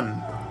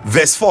 91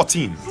 verse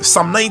 14.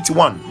 Psalm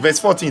 91 verse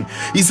 14.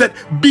 He said,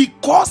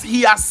 because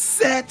he has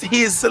set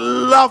his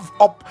love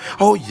up.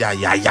 Oh yeah.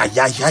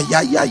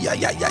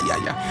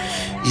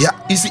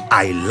 You see,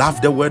 I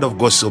love the word of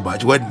God so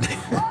much. When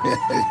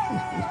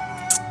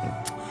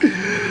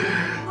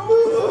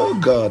oh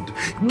God,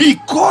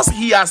 because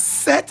he has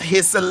set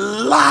his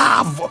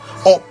love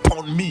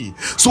upon me.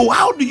 So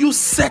how do you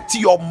set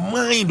your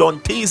mind on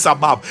things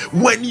above?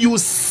 When you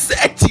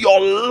set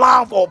your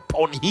love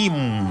upon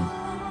him.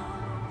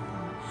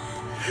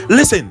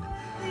 Listen,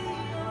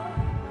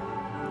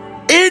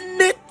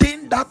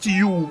 anything that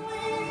you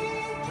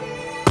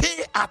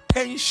pay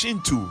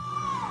attention to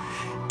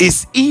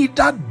is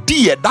either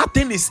dear, that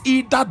thing is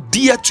either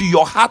dear to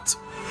your heart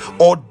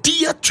or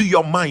dear to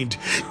your mind.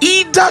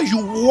 Either you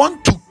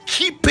want to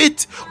keep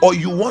it or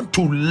you want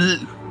to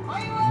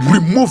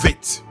remove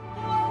it.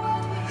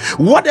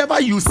 Whatever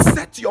you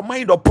set your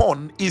mind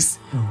upon is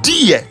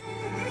dear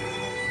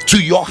to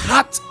your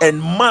heart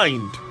and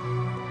mind,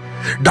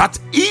 that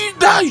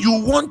either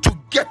you want to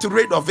get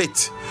rid of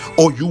it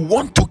or you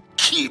want to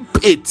keep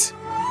it.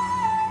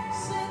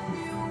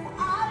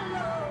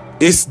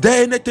 Is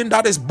there anything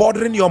that is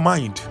bothering your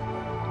mind?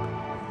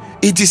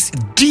 It is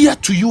dear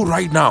to you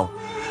right now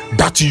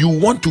that you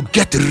want to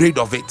get rid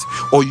of it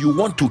or you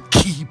want to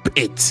keep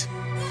it.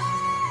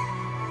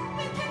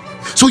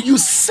 So you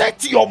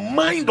set your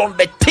mind on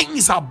the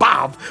things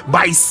above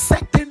by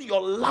setting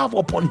your love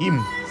upon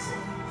him.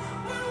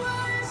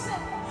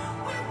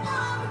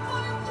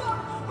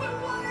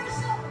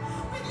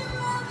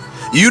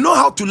 You know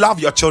how to love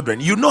your children.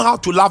 You know how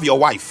to love your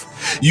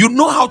wife. You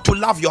know how to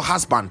love your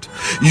husband.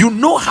 You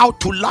know how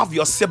to love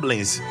your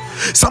siblings.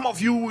 Some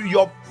of you,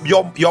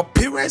 your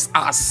parents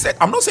are set.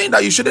 I'm not saying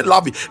that you shouldn't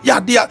love it.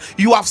 Yeah,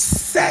 you have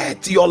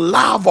set your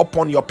love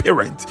upon your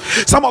parents.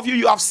 Some of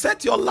you have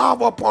set your love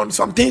upon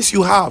some things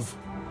you have.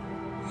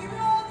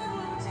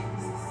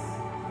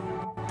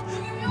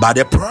 But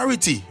the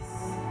priority,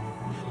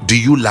 do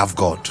you love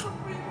God?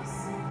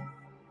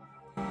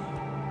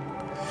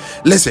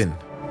 Listen.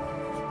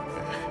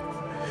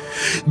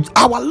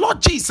 Our Lord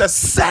Jesus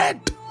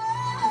said,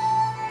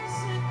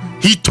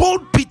 he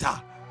told Peter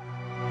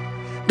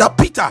that,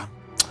 Peter,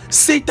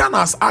 Satan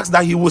has asked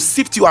that he will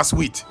sift you as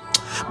wheat,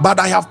 but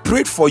I have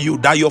prayed for you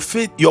that your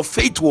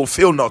faith will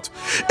fail not.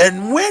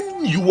 And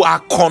when you are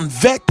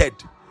converted,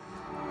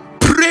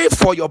 pray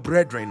for your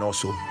brethren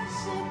also.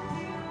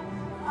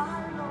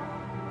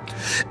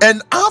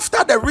 And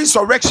after the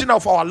resurrection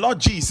of our Lord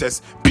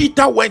Jesus,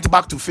 Peter went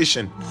back to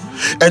fishing.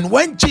 And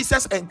when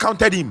Jesus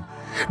encountered him,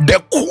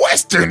 the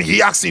question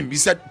he asked him, he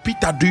said,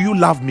 Peter, do you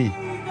love me?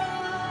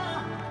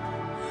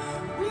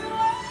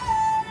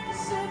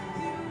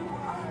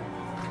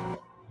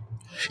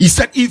 He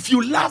said, if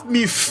you love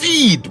me,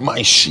 feed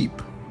my sheep.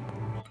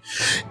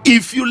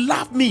 If you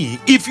love me,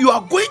 if you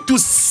are going to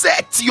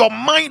set your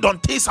mind on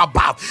things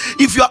above,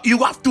 if you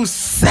have to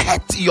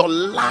set your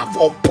love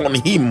upon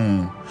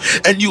him,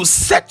 and you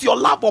set your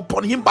love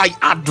upon him by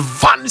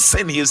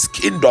advancing his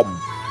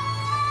kingdom.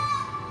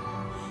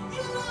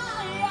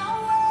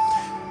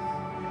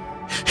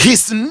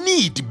 His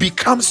need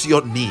becomes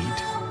your need.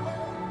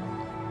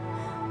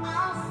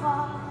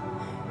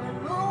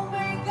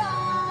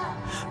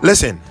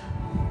 Listen.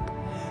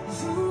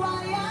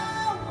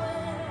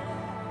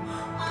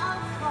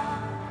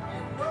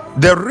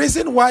 The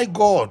reason why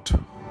God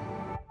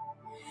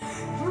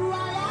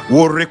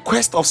will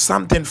request of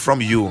something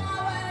from you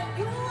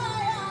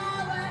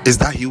is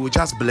that he will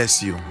just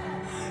bless you.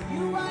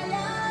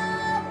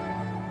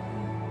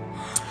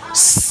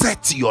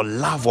 Set your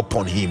love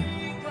upon him.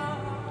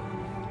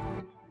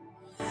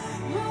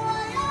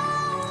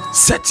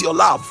 Set your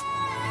love.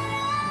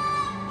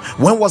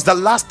 When was the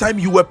last time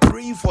you were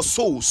praying for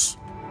souls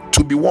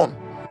to be won?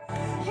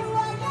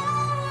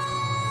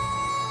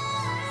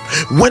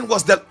 When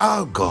was the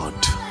God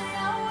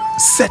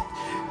set?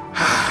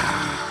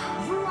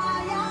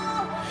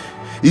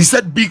 He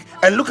said,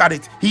 and look at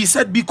it. He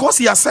said, because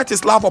he has set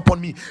his love upon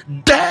me,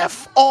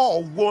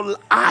 therefore will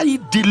I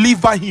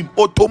deliver him.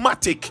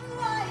 Automatic.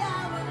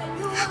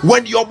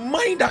 When your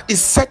mind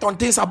is set on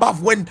things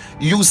above, when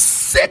you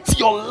set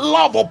your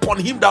love upon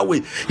him that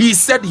way, he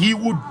said he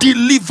will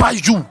deliver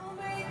you.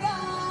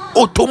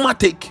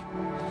 Automatic.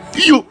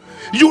 You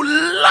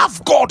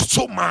love God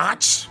so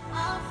much,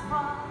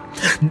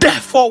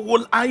 therefore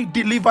will I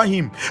deliver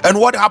him. And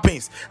what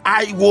happens?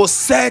 I will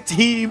set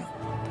him.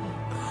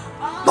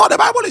 No, the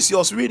Bible is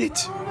yours. Read it.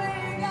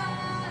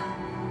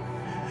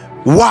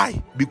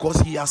 Why? Because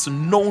he has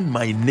known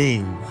my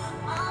name.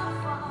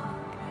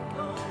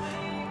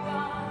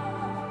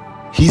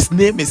 His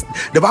name is,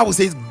 the Bible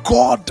says,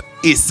 God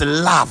is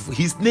love.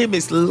 His name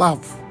is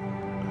love.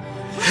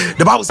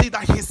 The Bible says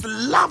that his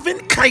loving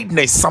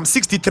kindness, Psalm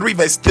 63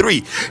 verse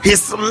 3,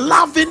 his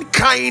loving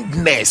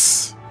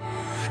kindness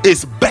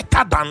is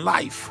better than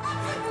life.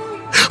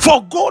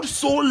 For God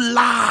so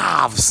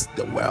loves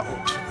the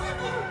world.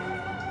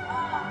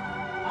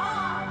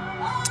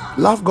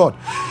 Love God.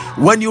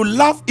 When you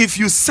love, if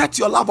you set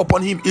your love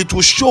upon him, it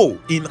will show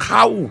in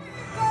how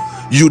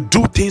you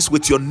do things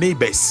with your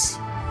neighbors.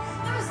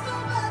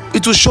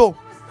 It will show.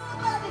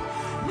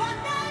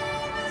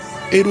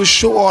 It will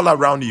show all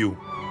around you.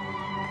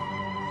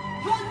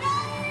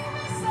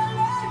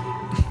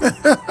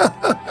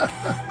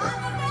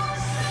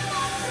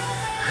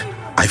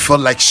 I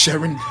felt like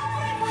sharing.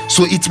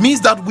 So it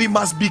means that we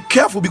must be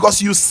careful,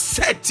 because you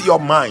set your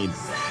mind.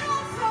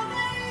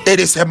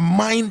 It is a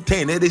mind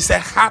thing. It is a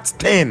heart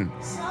thing.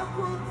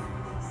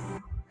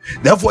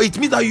 Therefore, it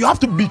means that you have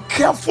to be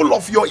careful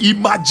of your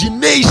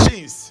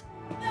imaginations.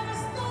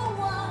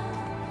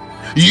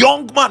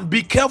 Young man,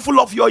 be careful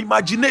of your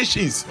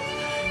imaginations.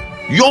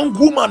 Young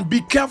woman,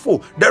 be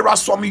careful. There are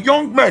some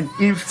young men,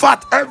 in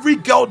fact, every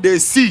girl they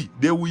see,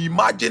 they will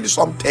imagine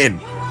something.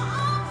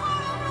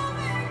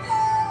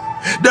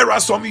 There are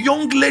some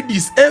young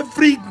ladies,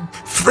 every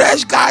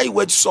fresh guy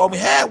with some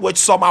hair, with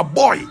some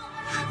boy,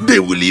 they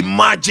will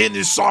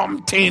imagine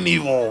something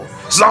evil,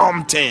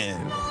 something.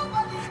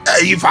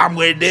 If I'm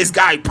with this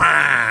guy,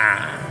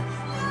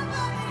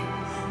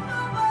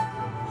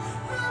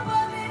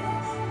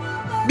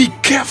 be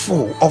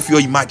careful of your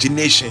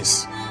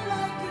imaginations.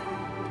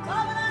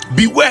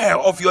 Beware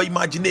of your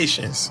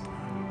imaginations.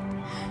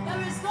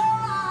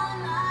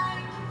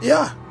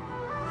 Yeah.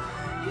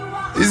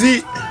 You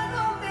see,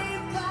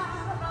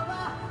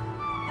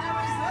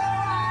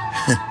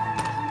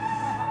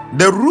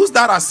 the rules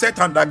that are set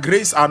under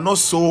grace are not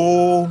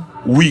so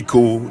weak,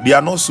 they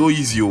are not so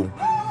easy.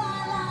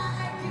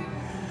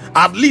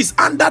 At least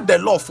under the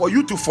law, for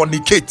you to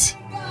fornicate,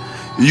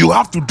 you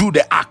have to do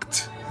the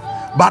act.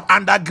 But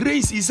under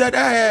grace, he said,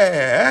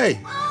 hey.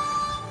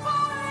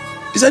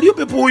 He said, you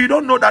people, you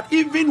don't know that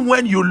even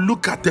when you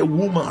look at a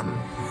woman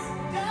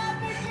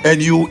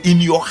and you, in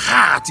your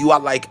heart, you are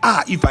like,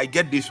 if I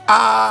get this,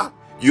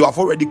 you have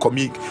already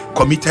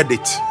committed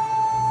it.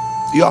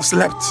 You have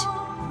slept.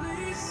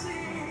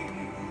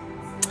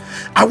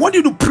 I want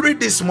you to pray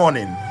this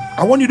morning.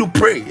 I want you to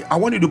pray. I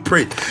want you to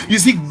pray. You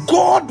see,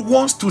 God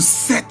wants to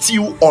set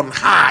you on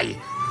high.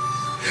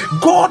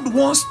 God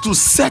wants to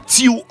set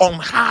you on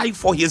high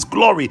for his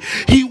glory.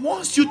 He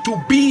wants you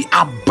to be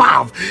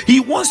above.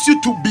 He wants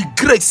you to be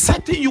great.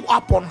 Setting you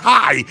up on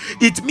high,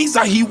 it means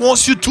that he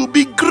wants you to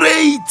be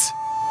great.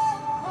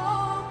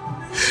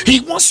 He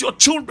wants your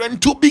children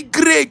to be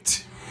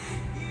great.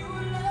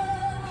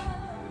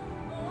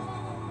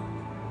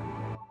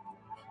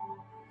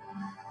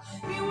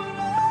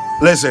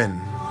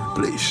 Listen,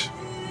 please.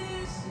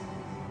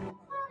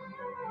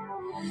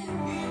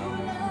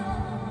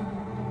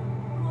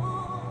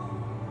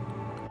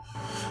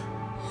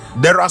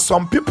 There are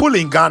some people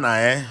in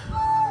Ghana,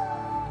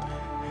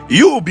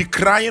 you will be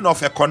crying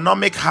of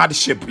economic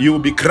hardship. You will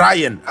be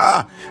crying,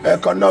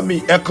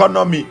 economy.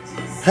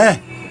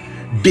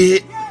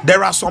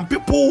 There are some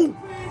people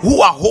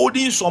who are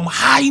holding some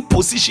high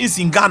positions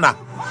in Ghana.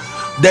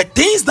 The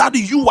things that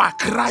you are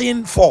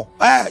crying for,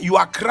 you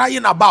are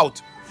crying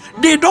about,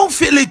 they don't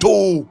feel it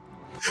all,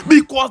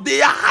 because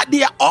they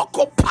are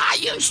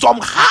occupying some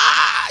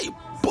high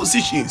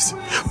positions,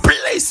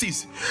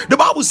 places. The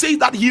Bible says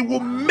that he will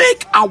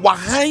make our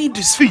hind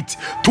feet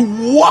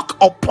to walk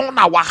upon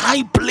our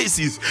high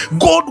places.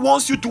 God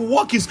wants you to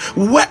walk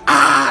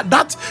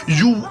that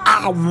you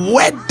are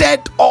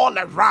wedded all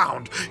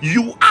around.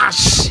 You are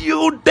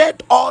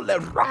shielded all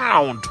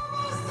around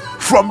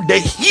from the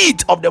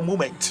heat of the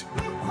moment.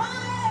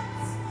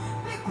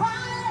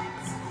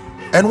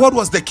 And what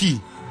was the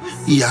key?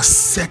 He has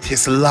set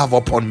his love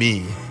upon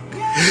me.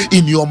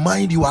 In your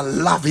mind, you are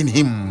loving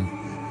him.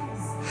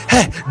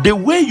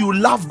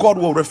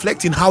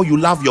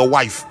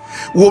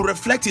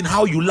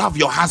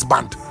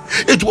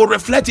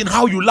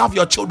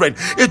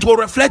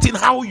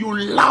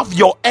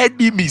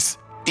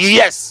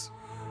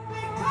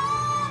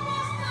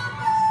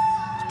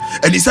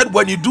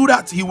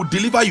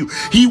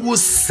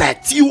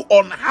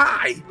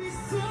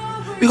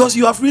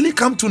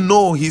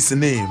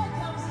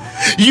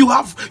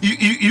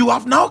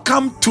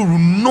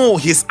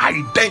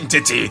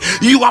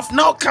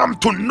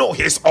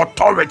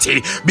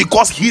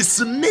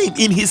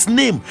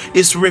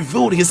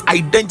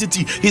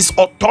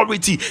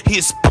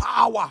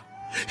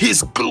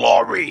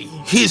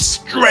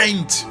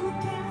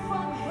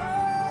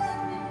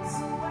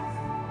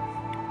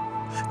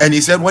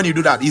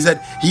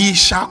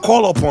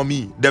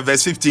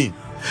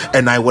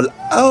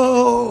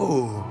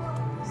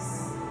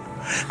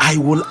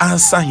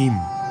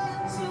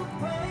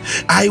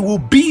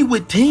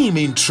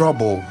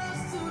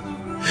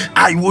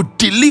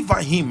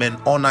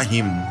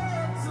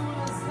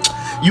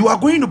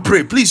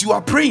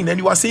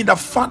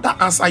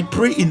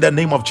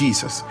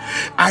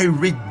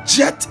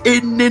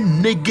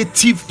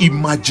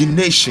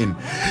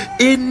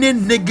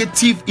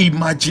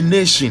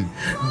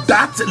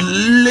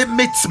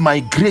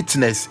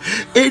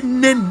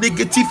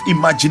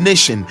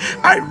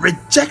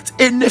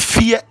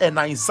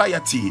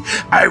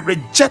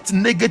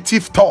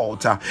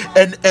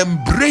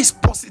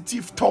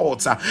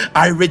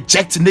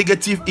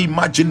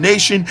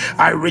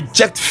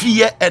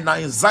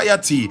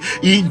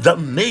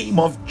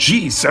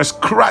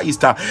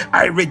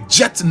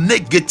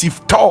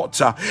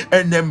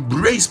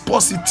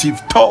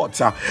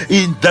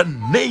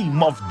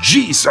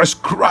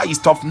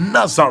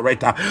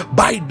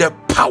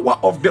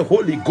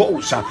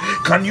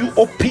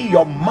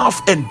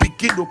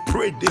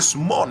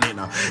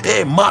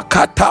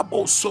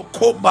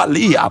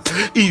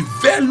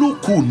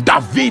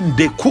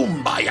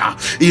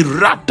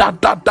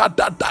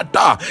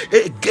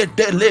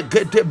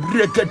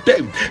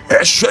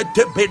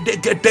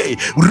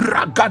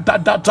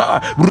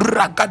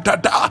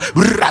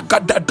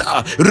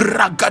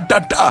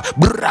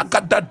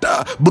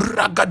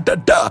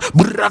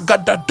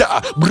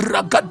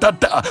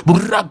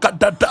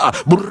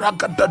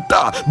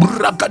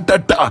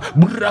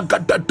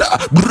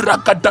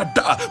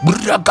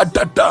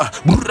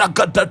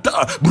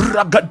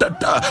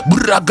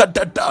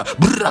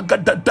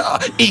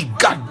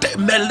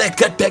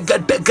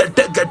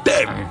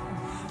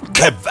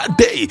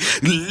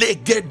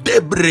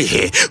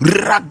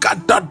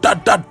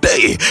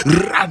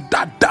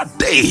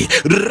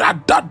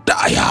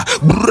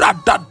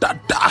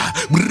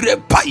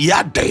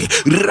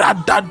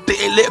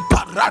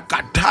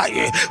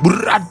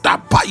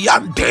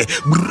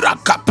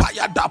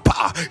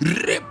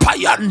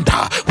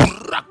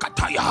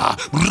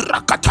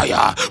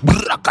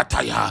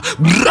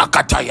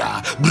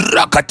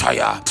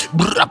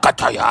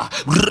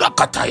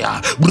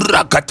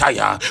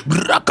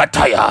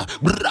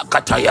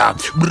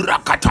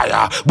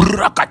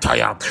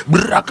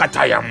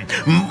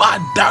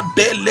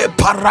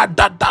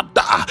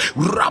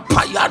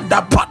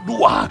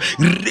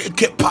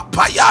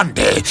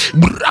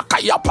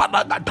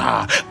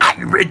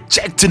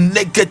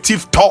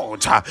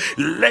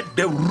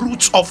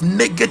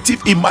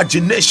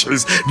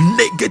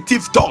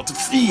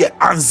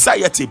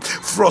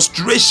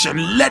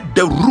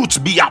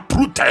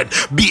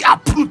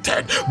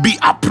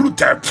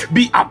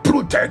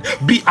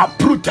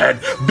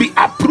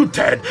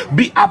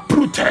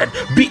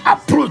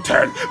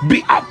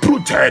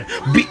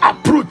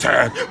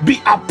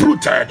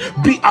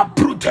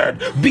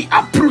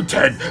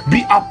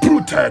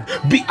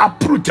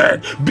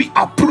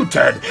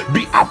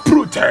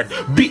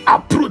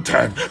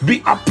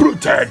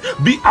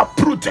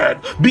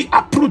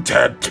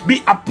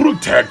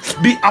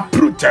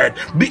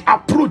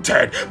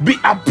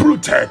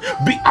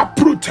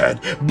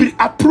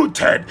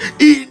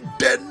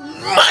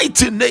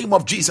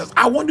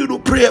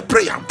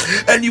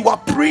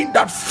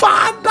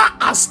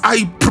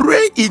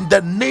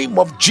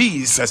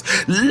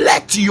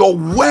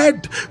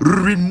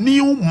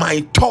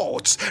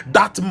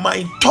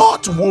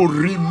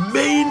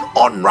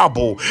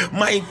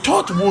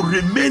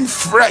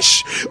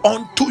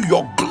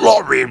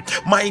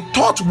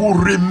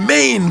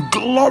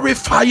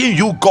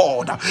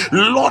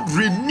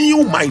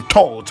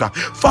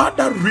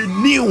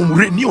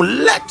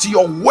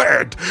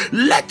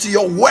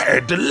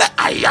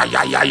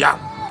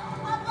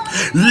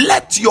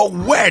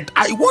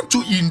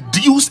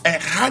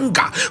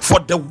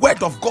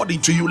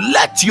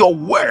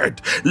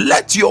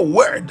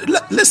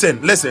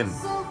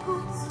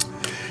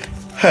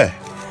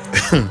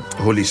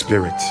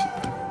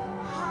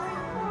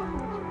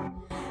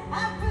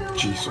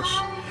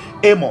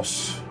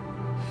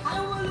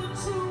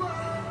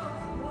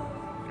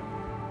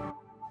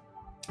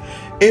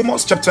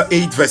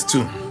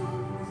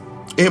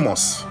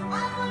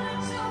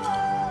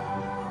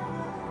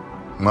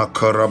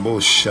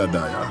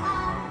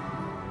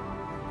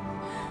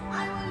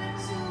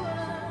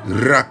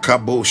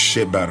 Rakabo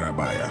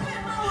Shebarabaya.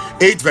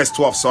 8 verse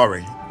 12,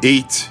 sorry.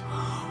 8.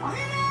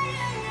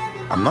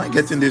 I'm not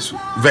getting this.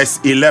 Verse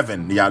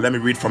 11. Yeah, let me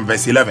read from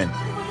verse 11.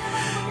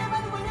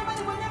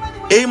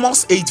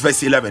 Amos 8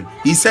 verse 11.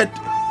 He said,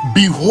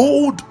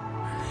 behold,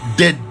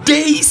 the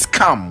days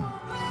come,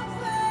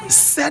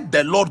 said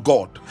the Lord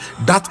God,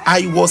 that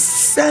I will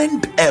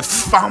send a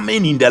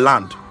famine in the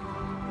land,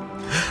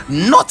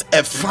 not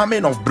a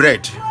famine of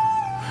bread,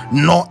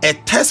 nor a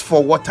thirst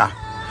for water,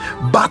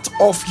 but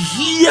of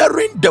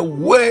hearing the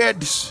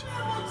words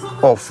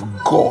of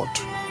God.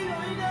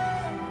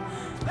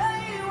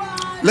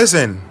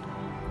 Listen,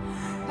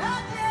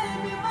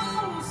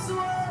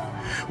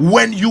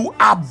 when you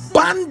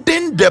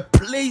abandon the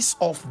place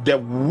of the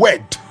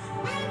word,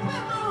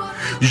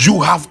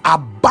 you have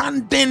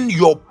abandoned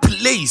your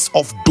place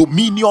of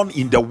dominion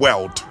in the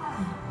world.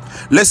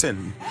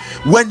 Listen,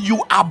 when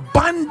you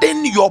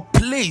abandon your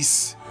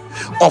place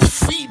of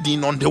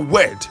feeding on the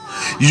word,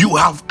 you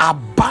have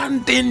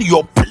abandoned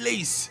your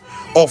place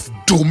of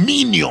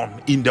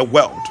dominion in the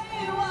world.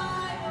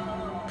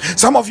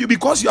 Some of you,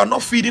 because you are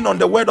not feeding on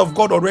the word of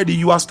God already,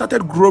 you have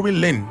started growing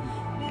lean.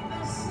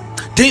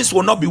 Things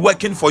will not be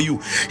working for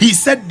you. He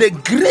said the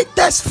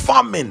greatest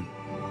famine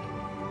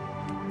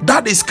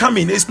that is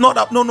coming is not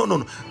up. No.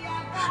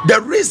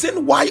 The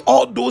reason why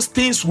all those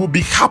things will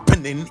be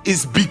happening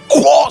is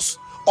because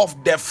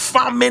of the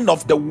famine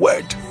of the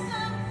word.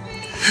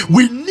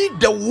 We need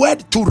the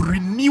word to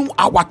renew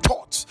our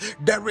thoughts.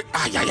 There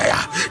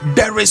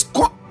is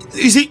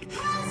you see,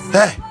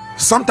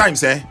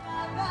 sometimes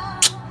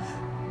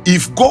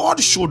if God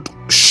should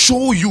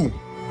show you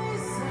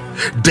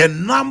the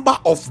number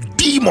of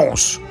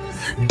demons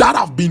that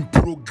have been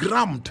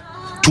programmed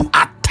to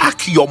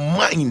attack your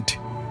mind,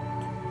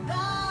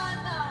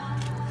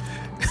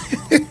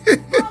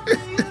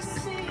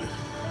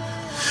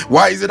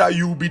 why is it that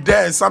you'll be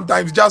there and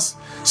sometimes just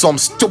some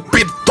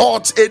stupid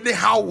thoughts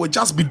anyhow will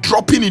just be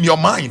dropping in your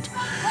mind?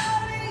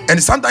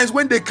 And sometimes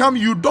when they come,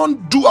 you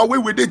don't do away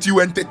with it, you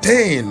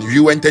entertain.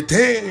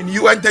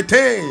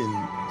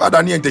 What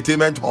an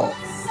entertainment hall.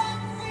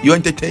 You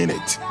entertain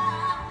it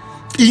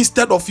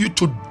instead of you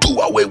to do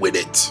away with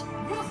it.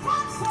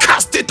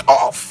 Cast it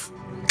off,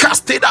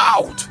 cast it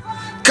out,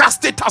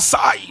 cast it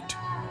aside.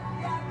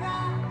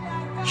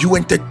 You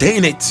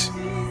entertain it,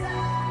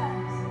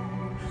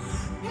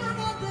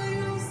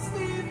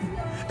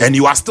 and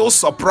you are still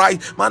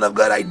surprised. Man of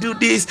God, I do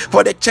this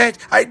for the church,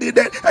 I do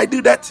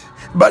that,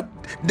 but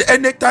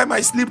anytime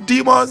I sleep,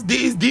 demons,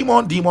 this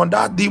demon,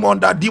 that,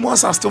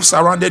 demons are still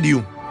surrounded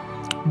you.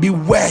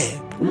 Beware.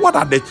 What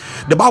are the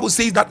Bible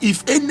says that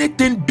if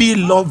anything be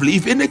lovely,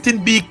 if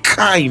anything be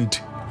kind,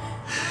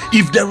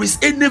 if there is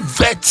any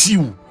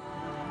virtue,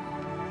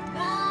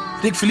 I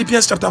think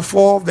Philippians chapter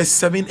 4 verse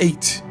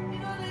 7-8,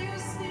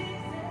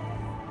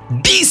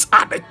 these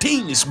are the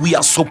things we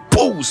are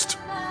supposed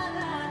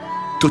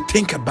to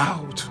think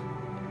about.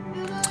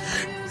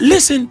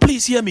 Listen,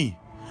 please hear me.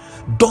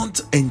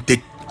 Don't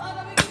entertain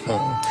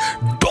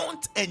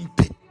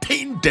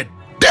the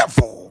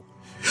devil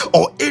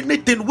or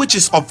anything which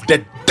is of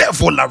the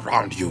devil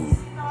around you.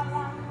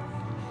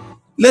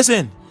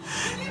 Listen,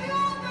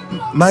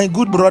 my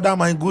good brother,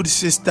 my good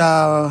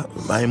sister,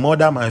 my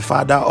mother, my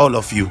father, all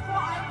of you,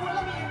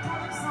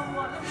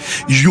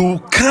 you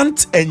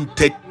can't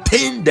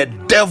entertain the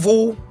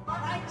devil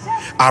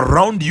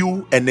around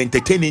you and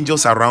entertain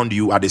angels around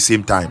you at the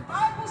same time.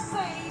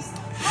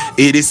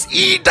 It is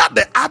either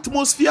the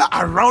atmosphere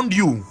around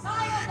you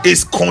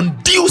is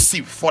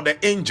conducive for the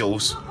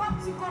angels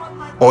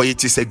or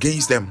it is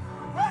against them.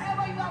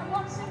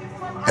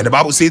 And the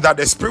Bible says that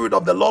the Spirit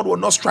of the Lord will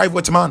not strive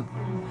with man.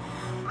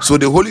 So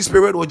the Holy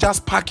Spirit will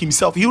just pack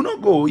himself. He will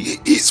not go.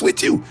 He's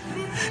with you.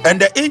 And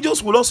the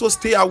angels will also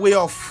stay away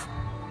of.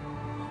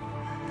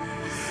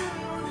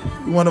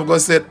 One of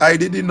God said, I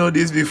didn't know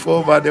this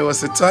before, but there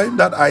was a time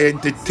that I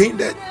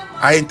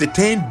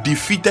entertained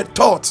defeated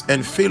thoughts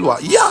and failure.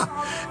 Yeah.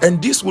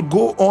 And this would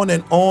go on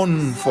and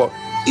on for.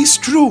 It's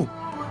true.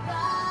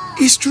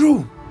 It's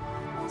true.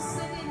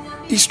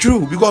 It's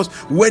true, because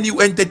when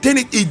you entertain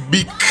it, it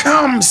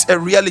becomes a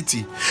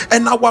reality.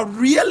 And our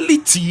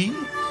reality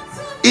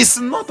is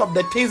not of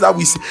the things that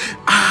we see.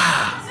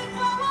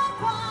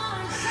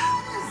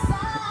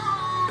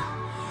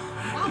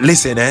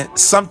 Listen,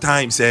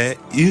 sometimes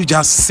you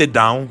just sit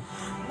down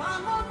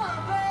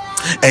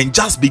and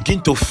just begin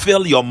to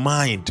fill your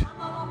mind.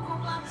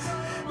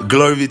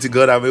 Glory be to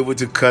God, I'm able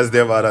to curse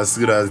them out as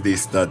soon as they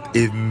start.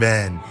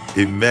 Amen.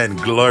 Amen.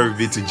 Glory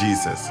be to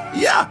Jesus.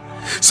 Yeah.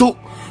 So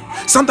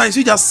sometimes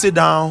you just sit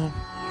down,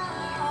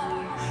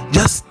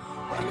 just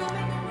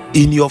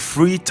in your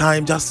free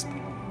time, just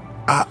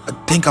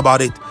think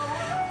about it.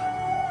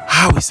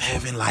 How is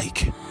heaven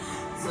like?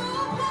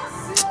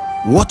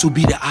 What will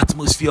be the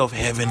atmosphere of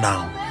heaven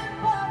now?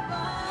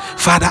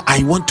 Father,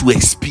 I want to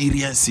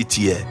experience it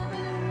here.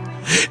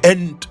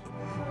 And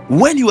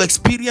when you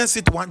experience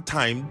it one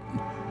time,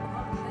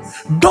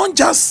 don't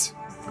just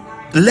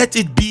let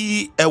it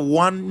be a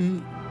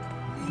one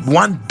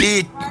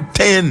day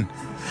thing,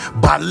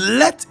 but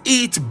let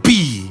it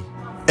be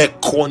a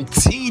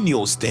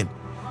continuous thing.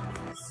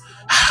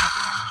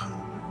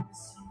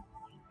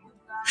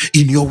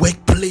 In your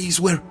workplace,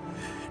 where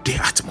the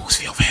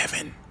atmosphere of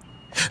heaven,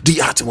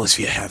 the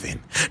atmosphere of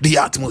heaven, the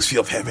atmosphere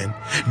of heaven,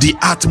 the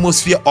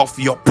atmosphere of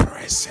your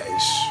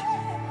presence.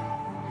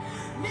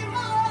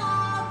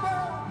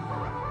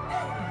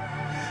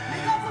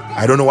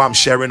 I don't know why I'm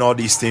sharing all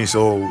these things.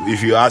 So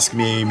if you ask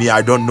me,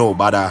 I don't know,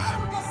 but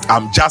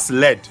I'm just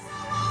led.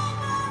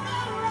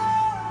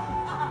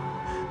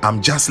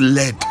 I'm just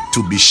led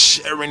to be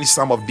sharing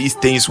some of these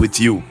things with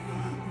you.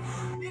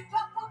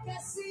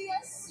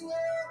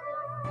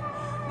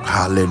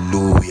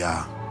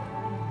 Hallelujah.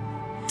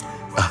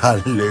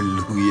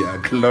 Hallelujah.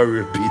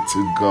 Glory be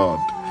to God.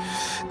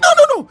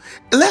 No.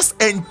 Let's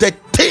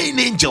entertain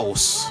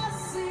angels.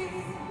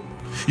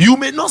 You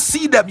may not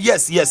see them.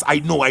 Yes, I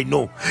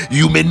know.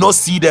 You may not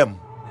see them,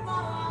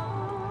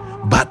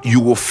 but you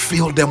will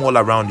feel them all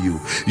around you.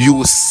 You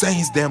will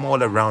sense them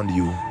all around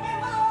you.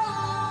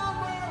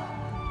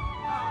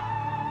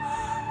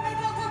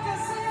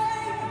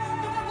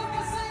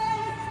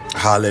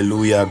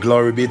 Hallelujah.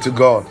 Glory be to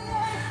God.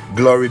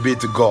 Glory be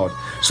to God.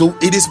 So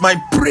it is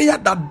my prayer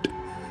that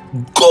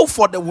go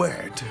for the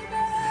word,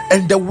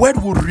 and the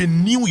word will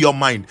renew your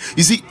mind.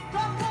 You see,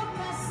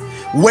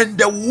 when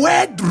the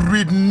word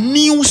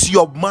renews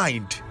your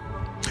mind,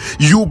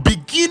 you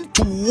begin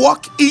to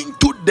walk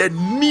into the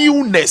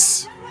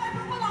newness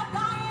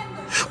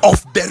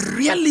of the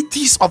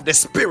realities of the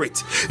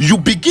spirit. You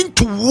begin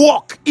to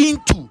walk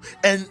into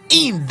and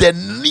in the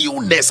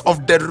newness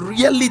of the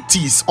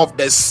realities of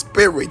the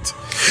spirit,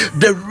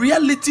 the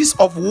realities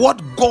of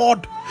what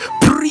God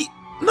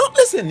no,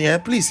 listen here,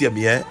 please hear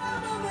me here.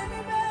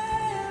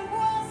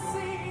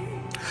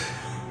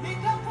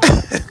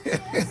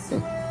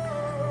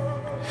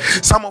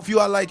 Some of you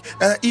are like,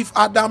 if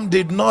Adam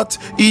did not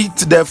eat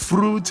the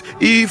fruit,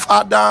 if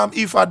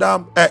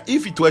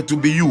it were to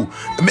be you,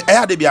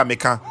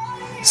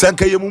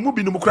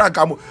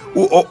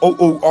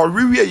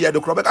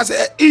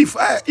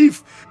 if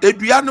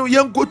eduano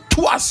yengo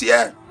to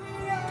asie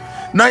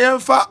na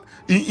yemfa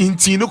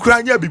inti no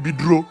kranya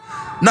bibidro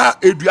na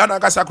eduana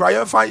kasa kra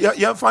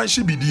yemfa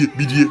nshi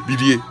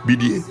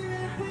bidie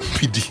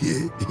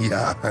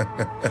yeah.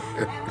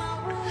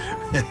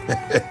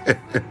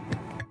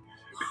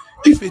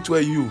 If it were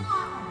you.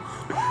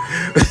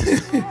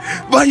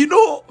 But you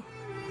know,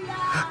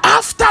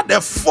 after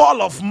the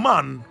fall of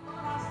man,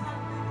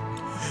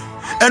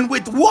 and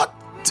with what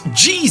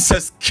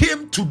Jesus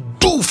came to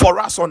do for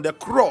us on the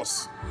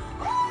cross,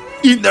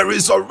 in the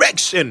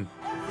resurrection,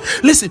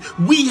 listen,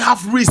 we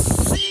have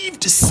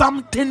received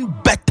something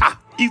better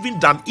even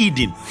than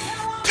Eden.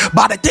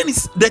 But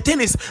the thing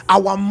is,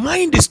 our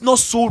mind is not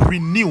so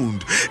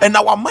renewed, and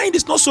our mind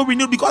is not so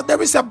renewed because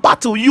there is a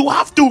battle. You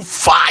have to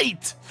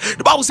fight.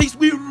 The Bible says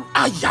we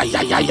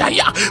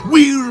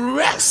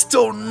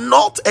wrestle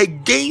not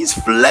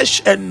against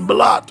flesh and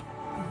blood.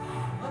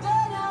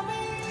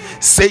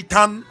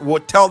 Satan will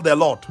tell the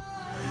Lord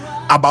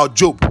about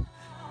Job.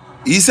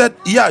 He said,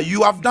 yeah,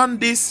 you have done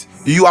this,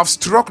 you have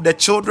struck the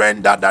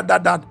children,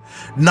 that.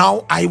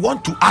 Now I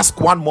want to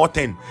ask one more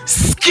thing.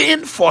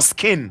 Skin for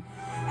skin.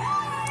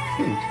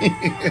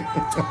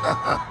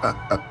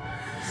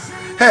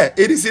 Hey,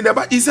 it is in the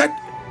Bible. He said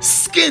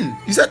skin.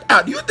 He said,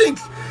 do you think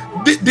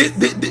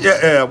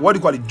what do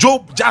you call it?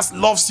 Job just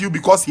loves you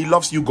because he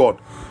loves you, God.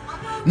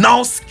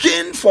 Now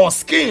skin for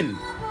skin.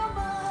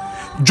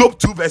 Job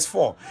 2 verse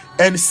 4.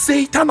 And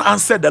Satan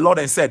answered the Lord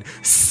and said,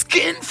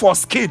 skin for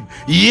skin.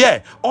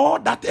 Yeah, all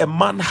that a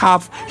man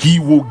have, he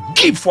will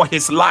give for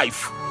his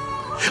life.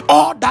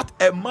 All that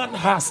a man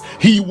has,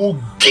 he will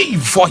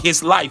give for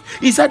his life.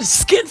 He said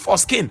skin for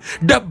skin.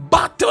 The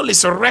battle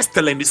is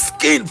wrestling,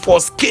 skin for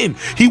skin.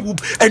 He will,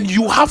 and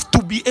you have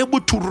to be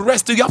able to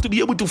wrestle. You have to be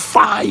able to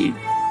fight.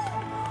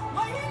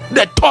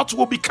 The thoughts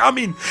will be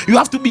coming. You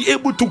have to be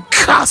able to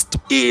cast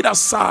it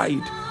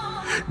aside.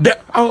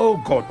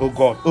 Oh God.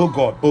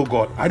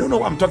 I don't know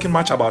why I'm talking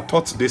much about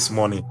thoughts this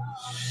morning.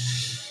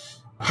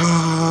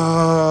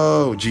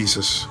 Oh,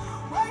 Jesus.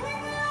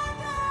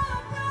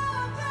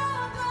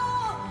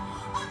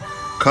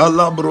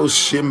 Kalabro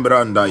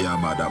Shimbranda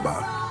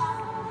Yabadaba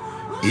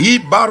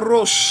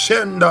Ibaro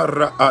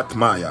Shendara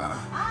Atmaya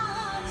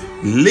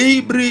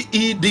Libri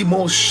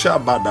Idimo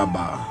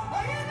Shabadaba.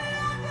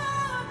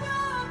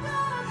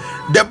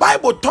 The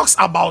Bible talks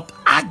about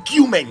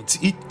argument.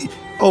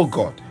 Oh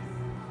God.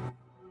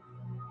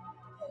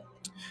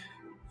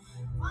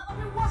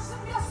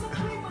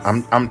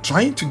 I'm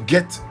trying to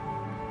get.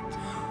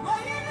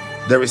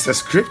 There is a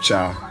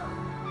scripture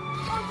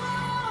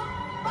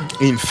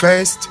in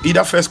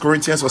either First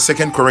Corinthians or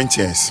Second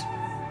Corinthians.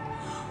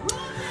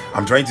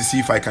 I'm trying to see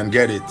if I can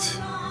get it.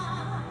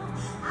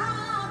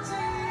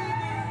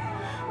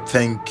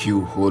 Thank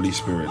you, Holy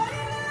Spirit.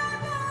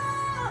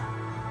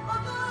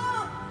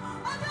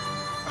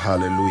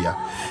 Hallelujah.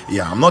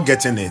 Yeah, I'm not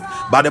getting it.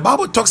 But the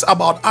Bible talks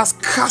about us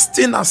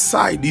casting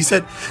aside. He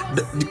said,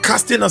 the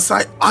casting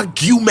aside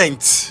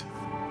argument.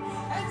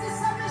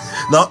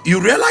 Now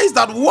you realize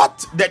that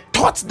what the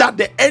thoughts that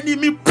the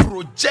enemy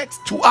projects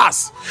to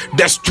us,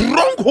 the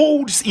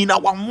strongholds in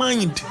our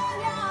mind,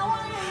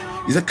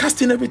 is a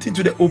casting everything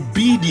to the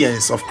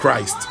obedience of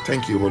Christ.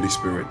 Thank you, Holy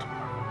Spirit.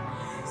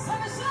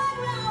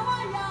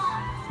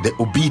 The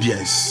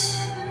obedience.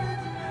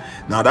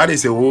 Now that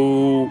is a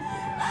whole,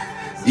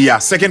 yeah,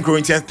 2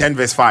 Corinthians 10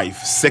 verse 5.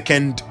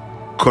 2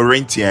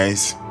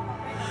 Corinthians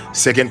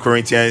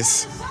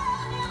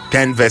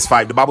 10 verse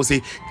 5. The Bible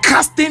says,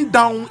 casting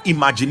down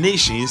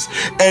imaginations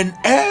and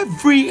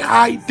every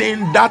high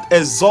thing that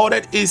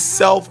exalted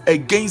itself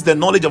against the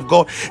knowledge of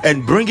God,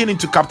 and bringing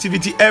into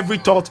captivity every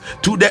thought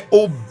to the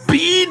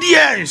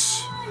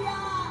obedience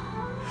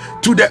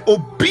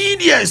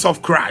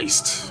of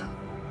Christ.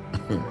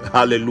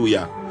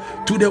 Hallelujah.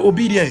 To the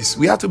obedience.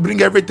 We have to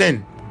bring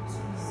everything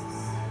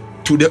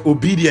to the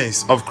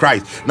obedience of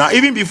Christ. Now,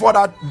 even before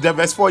that, the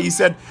verse 4, he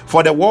said,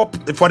 for the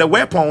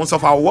weapons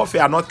of our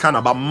warfare are not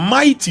carnal, but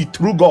mighty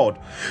through God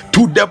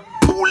to the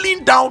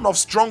pulling down of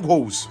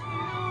strongholds.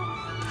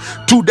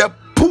 To the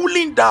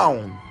pulling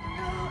down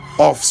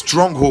of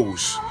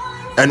strongholds.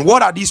 And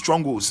what are these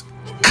strongholds?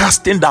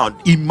 Casting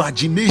down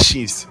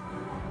imaginations.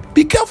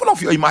 Be careful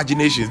of your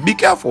imaginations. Be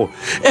careful.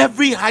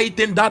 Every high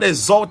thing that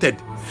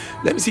exalted.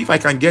 Let me see if I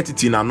can get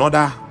it in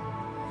another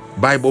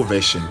Bible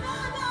version.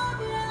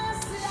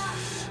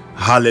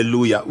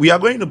 Hallelujah. We are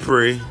going to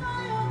pray.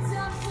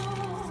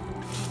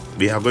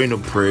 We are going to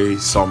pray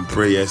some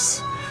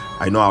prayers.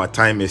 I know our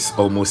time is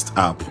almost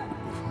up,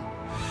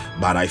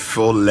 but I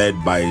feel led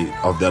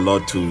of the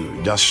Lord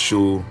to just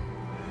show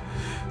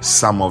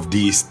some of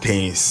these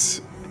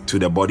things to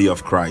the body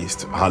of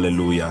Christ.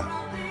 Hallelujah.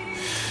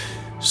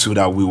 So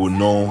that we will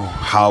know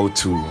how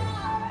to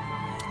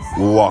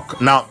walk.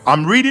 Now,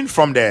 I'm reading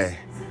from the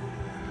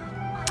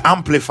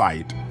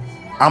Amplified.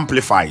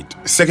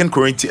 2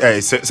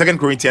 Corinthians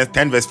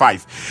 10 verse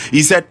 5.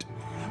 He said,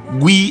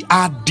 we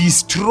are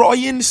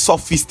destroying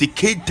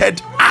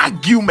sophisticated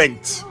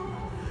argument.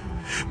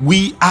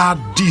 We are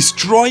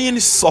destroying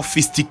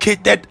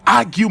sophisticated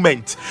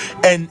argument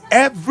and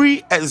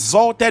every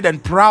exalted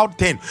and proud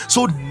thing.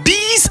 So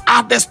these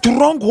are the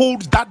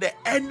strongholds that the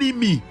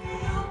enemy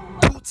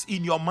puts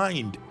in your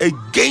mind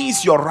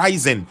against your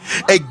rising,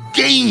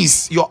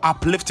 against your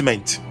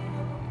upliftment.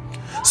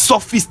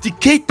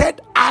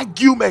 Sophisticated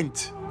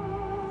argument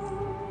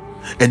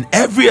and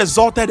every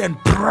exalted and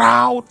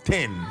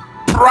proudness,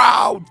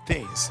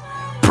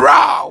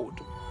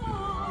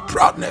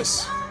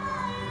 proudness.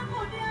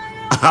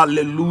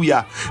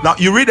 Hallelujah. Now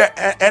you read the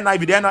NIV.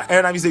 The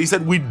NIV says, he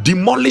said, we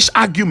demolish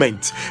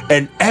argument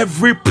and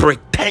every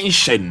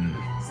pretension.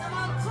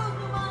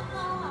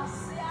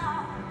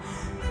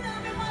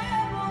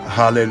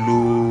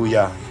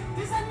 Hallelujah.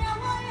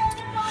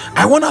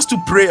 I want us to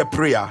pray a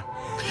prayer.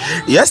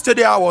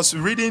 Yesterday I was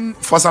reading,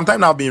 for some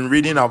time now I've been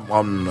reading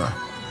on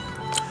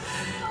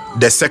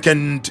the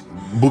second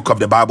book of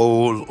the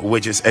Bible,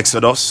 which is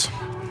Exodus,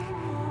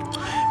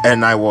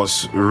 and I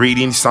was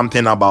reading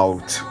something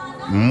about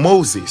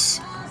Moses.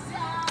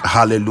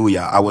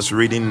 Hallelujah. I was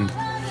reading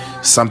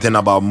something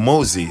about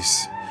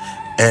Moses,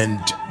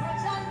 and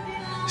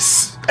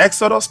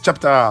Exodus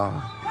chapter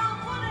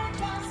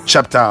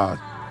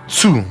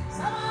 2.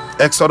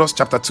 Exodus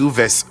chapter 2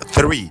 verse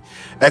 3.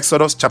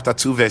 Exodus chapter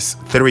 2 verse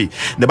 3.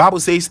 The Bible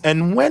says,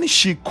 and when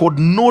she could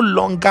no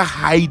longer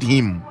hide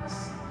him,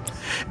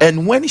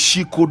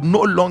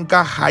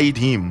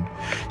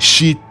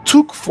 she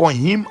took for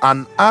him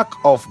an ark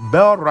of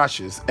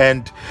bulrushes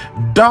and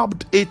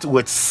daubed it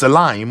with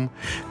slime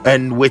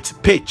and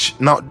with pitch.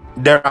 Now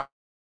there are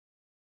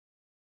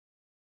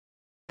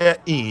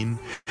in,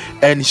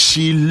 and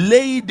she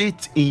laid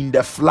it in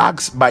the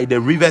flags by the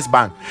river's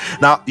bank.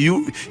 Now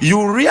you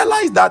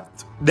realize that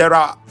there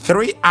are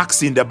 3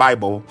 arks in the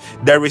Bible.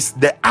 There is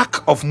the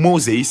ark of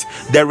Moses,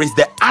 there is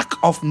the ark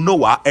of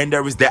Noah, and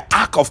there is the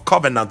ark of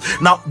covenant.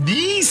 Now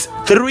these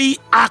 3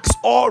 arks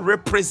all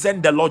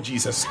represent the Lord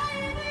Jesus.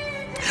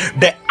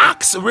 The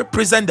arks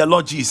represent the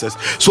Lord Jesus.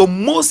 So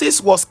Moses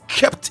was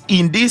kept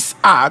in these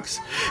arks,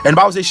 and the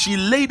Bible says she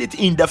laid it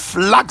in the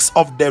flags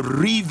of the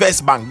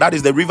river's bank. That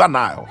is the river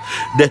Nile.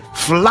 The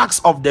flags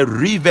of the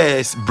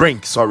river's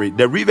brink.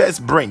 The river's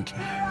brink.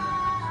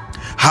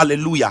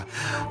 Hallelujah.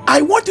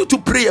 I want you to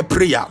pray a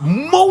prayer.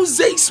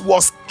 Moses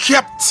was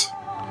kept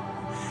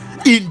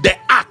in the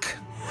ark,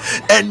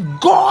 and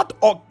God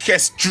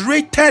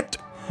orchestrated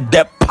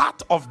the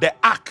part of the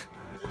ark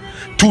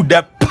to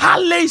the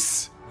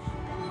palace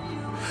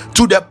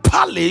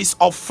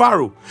of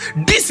Pharaoh.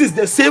 This is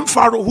the same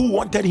Pharaoh who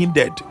wanted him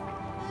dead.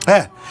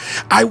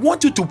 I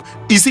want you to,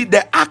 you see,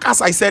 the ark,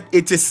 as I said,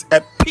 it is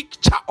a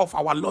picture of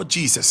our Lord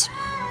Jesus.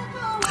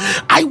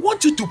 I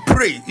want you to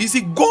pray. You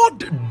see,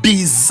 God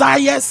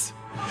desires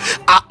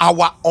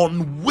our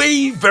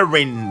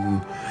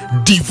unwavering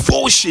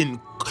devotion,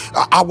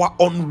 our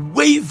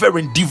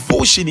unwavering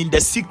devotion in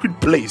the secret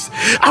place.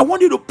 I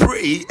want you to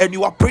pray, and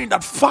you are praying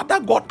that, Father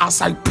God,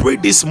 as I pray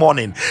this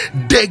morning,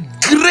 the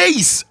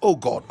grace, oh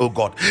God,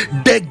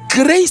 the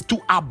grace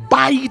to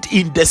abide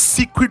in the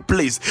secret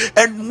place.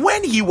 And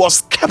when he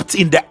was kept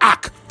in the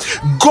ark,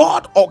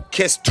 God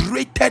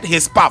orchestrated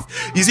his path.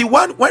 You see,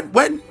 when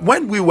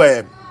we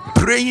were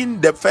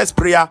praying the first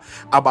prayer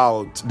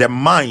about the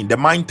mind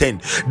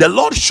thing, the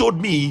Lord showed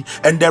me,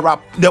 and there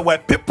were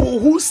people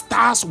whose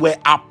stars were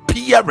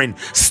appearing,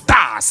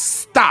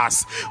 stars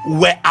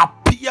were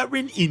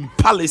appearing in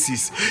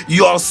palaces.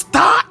 Your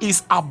star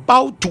is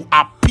about to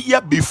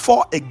appear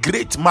before a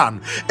great man,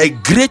 a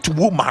great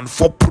woman,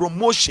 for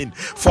promotion,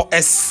 for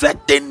a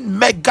certain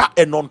mega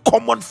and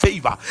uncommon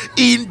favor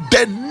in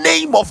the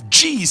name of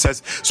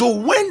Jesus. So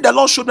when the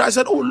Lord showed me, I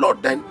said, oh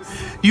Lord, then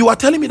you are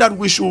telling me that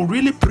we should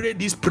really pray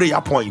this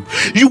prayer point.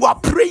 You are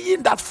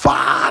praying that,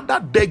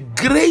 Father, the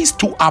grace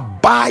to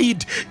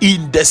abide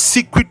in the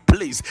secret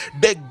place,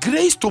 the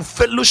grace to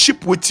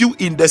fellowship with you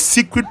in the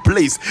secret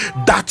place,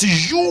 that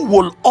you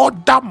will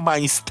order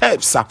my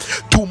steps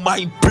to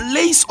my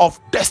place of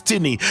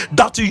destiny,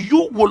 that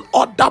you will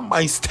order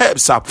my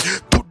steps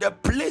to the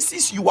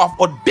places you have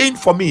ordained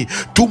for me,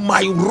 to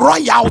my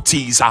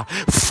royalties.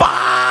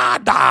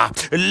 Father,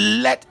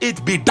 let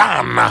it be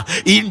done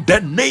in the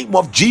name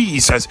of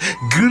Jesus.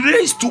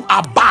 Grace to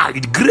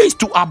abide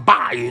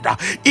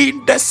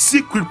in the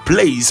secret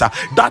place,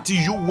 that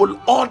you will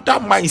order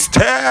my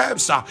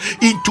steps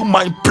into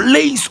my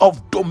place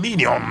of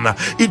dominion,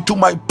 into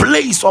my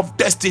place of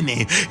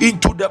destiny,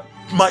 into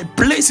my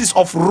places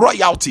of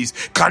royalties.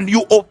 Can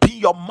you open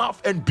your mouth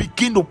and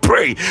begin to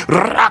pray?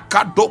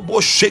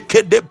 Rakadobo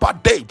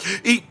shekedebade,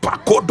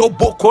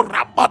 ipakodoboko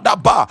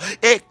rabadaba,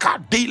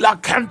 ekadila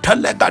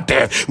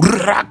kantalegade,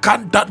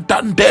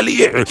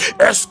 rakandandelie,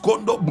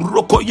 eskondo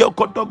broko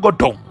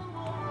yokodogodom.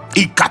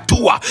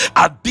 Ikatua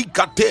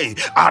adigate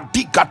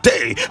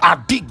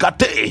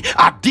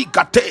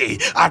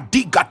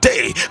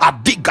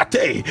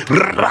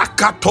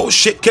rakato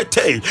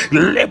shekete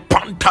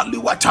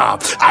lepantaliwata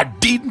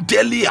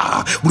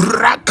adindelia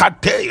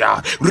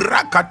rakatea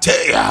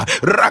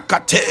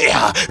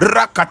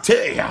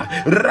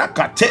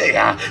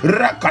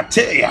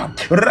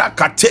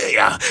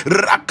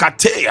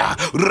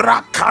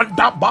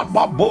rakanda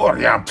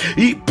bababoria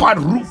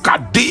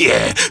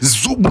iparukadie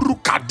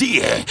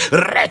zubrukadie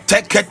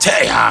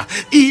reteketea.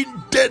 In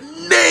the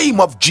name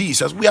of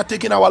Jesus, we are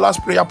taking our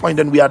last prayer point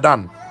and we are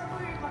done.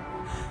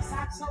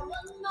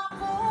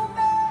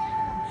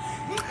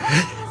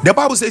 The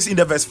Bible says in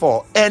the verse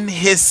 4, and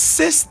his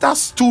sister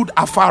stood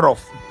afar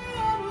off.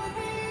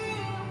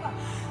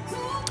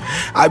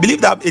 I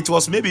believe that it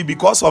was maybe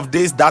because of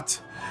this that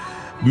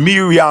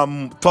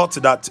Miriam thought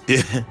that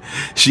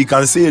she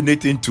can say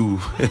anything to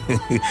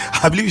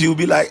I believe she will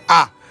be like,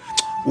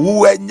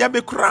 when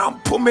you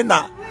cramp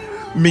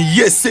me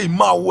yes say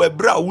ma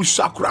webra wo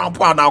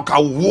shakrampo na ka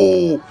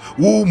wo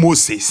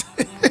Moses.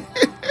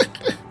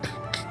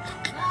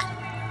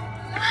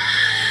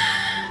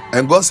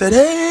 And God said,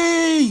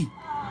 hey,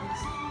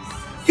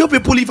 you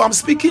people, if I'm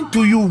speaking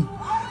to you,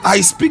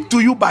 I speak to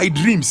you by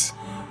dreams.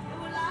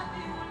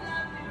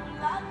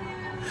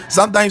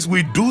 Sometimes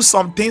we do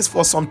some things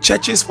for some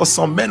churches, for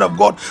some men of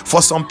God,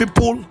 for some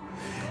people,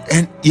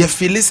 and you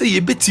feel say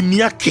you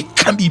betimia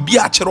keka bibi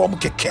acherom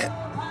keke.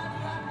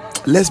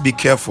 Let's be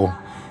careful.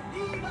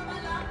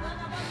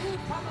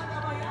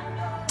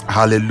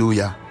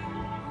 Hallelujah.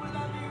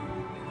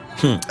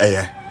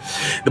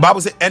 The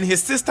Bible says, and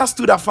his sister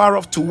stood afar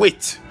off to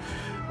wait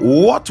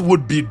what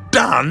would be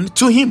done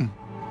to him.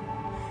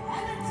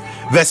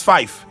 Verse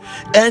 5,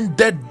 and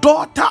the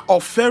daughter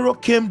of Pharaoh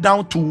came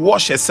down to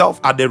wash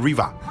herself at the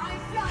river,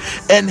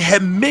 and her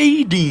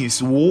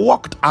maidens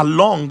walked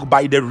along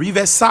by the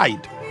river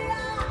side.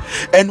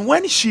 And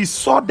when she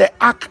saw the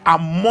ark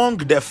among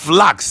the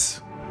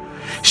flags,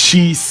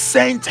 she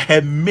sent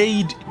her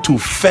maid to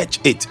fetch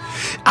it.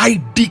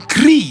 I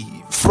decree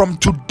from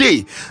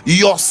today,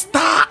 your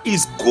star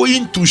is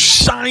going to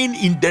shine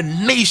in the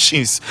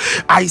nations.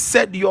 I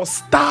said your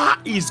star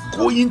is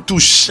going to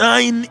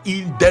shine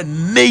in the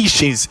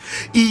nations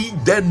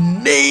in the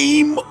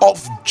name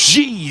of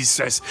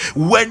Jesus.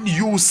 When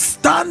you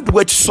stand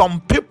with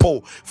some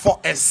people for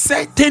a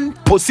certain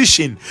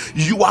position,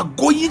 you are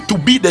going to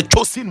be the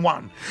chosen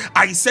one.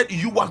 I said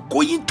you are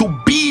going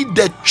to be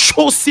the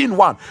chosen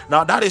one.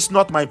 Now that is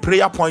not my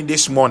prayer point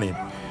this morning.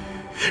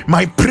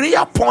 My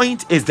prayer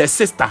point is the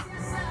sister.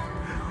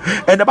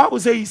 And the Bible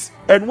says,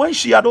 and when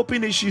she had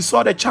opened it, she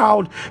saw the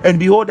child, and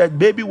behold, the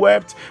baby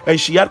wept,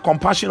 and she had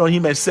compassion on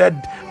him and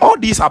said, all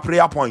these are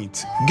prayer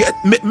points.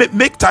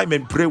 Make time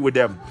and pray with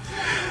them.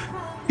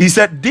 He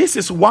said, this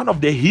is one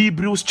of the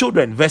Hebrews'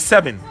 children. Verse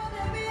 7.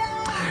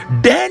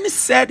 Then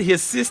said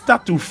his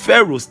sister to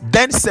Pharaoh's,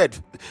 then said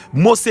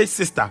Moses'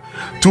 sister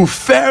to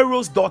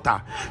Pharaoh's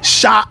daughter,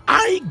 shall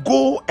I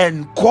go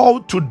and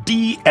call to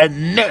thee a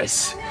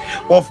nurse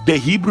of the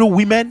Hebrew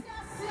women,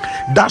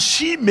 that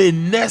she may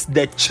nurse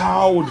the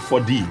child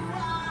for thee?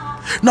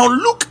 Now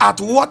look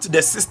at what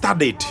the sister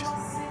did.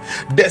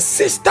 The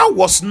sister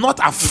was not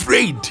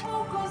afraid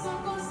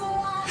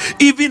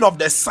even of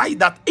the sight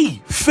that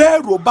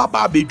Pharaoh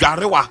baba be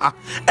garewa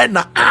and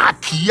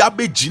akia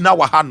be jina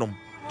wahanum.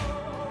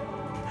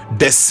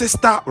 The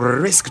sister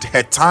risked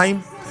her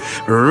time,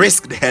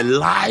 risked her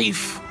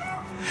life,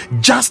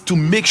 just to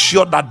make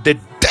sure that the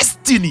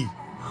destiny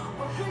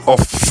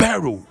of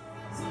Pharaoh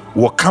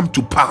will come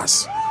to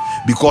pass,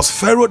 because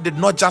Pharaoh did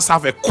not just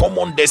have a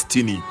common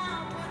destiny.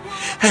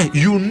 Hey,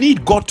 you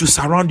need God to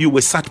surround you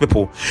with such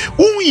people.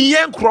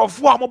 There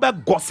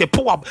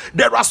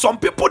are some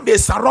people, they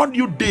surround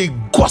you, they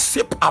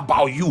gossip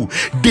about you,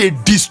 they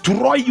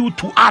destroy you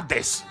to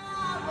others.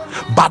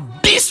 But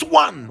this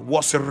one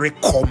was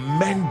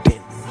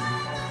recommending.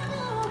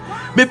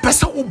 Me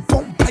person who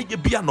bomb pay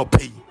be no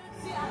pay.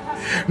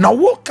 Now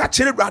what catch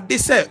it? They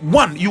say,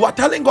 one, you are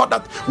telling God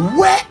that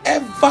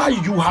wherever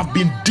you have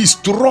been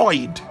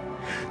destroyed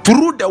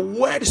through the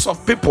words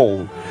of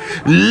people,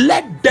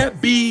 let there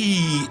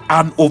be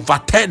an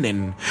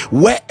overturning.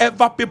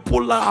 Wherever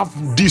people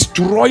have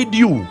destroyed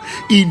you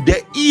in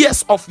the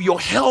ears of your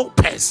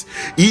helpers,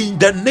 in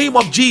the name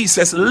of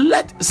Jesus,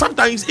 let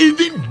sometimes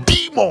even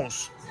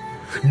demons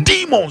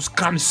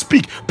can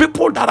speak.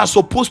 People that are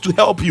supposed to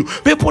help you,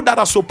 people that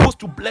are supposed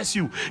to bless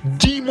you,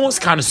 demons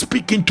can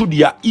speak into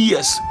their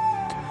ears,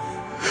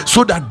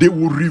 so that they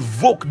will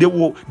revoke, they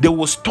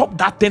will stop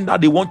that thing that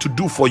they want to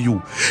do for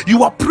you.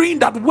 You are praying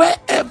that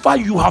wherever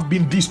you have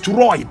been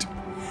destroyed,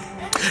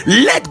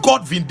 let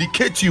God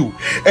vindicate you,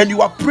 and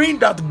you are praying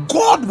that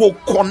God will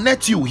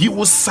connect you. He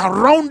will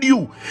surround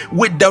you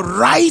with the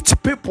right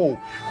people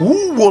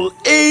who will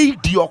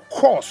aid your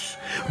cause,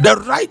 the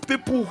right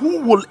people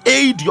who will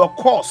aid your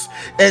cause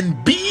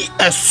and be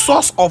a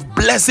source of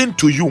blessing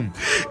to you,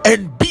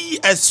 and be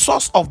a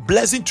source of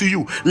blessing to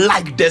you,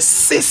 like the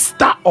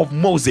sister of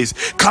Moses.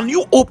 Can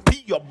you open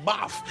your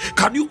mouth?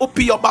 Can you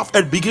open your mouth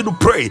and begin to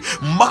pray?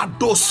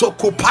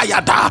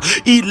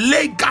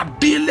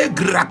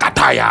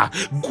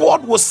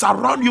 God will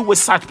surround you with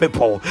such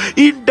people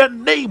in the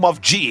name of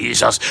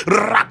Jesus.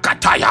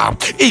 Rakataya,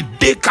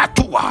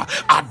 Idekatua,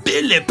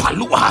 Adele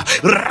Palua,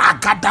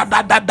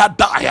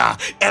 Ragadadadadaya,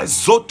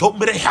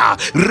 Ezotomreha,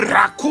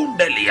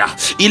 Rakundelia,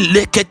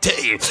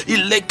 Ilekete,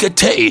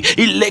 Ilekete,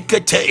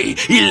 Ilekete,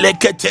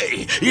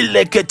 Ilekete,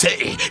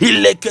 Ilekete,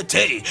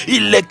 Ilekete, Ilekete,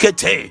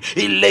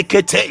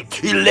 Ilekete,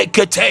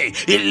 Ilekete,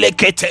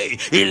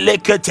 Ilekete,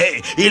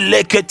 Ilekete,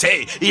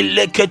 Ilekete,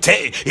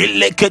 Ilekete,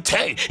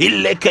 Ilekete,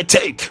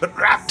 Ilekete,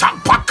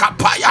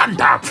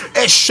 Ratapakapayanda,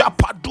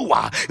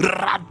 Eshapadua,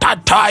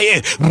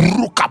 Ratatae,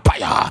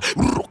 Rukapaya,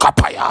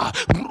 Rukapaya,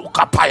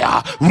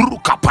 Rukapaya,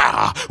 Rukapaya,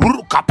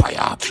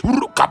 Rukapaya,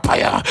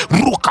 Rukapaya,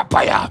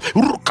 Rukapaya,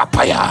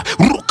 Rukapaya,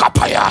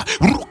 Rukapaya,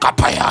 Rukapaya,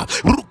 Rukapaya,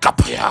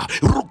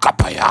 Rukapaya,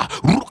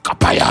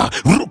 Rukapaya,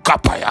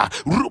 Rukapaya,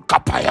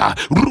 Rukapaya,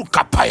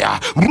 Rukapaya,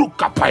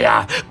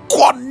 Rukapaya.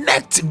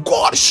 Connect.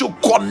 God should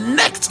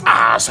connect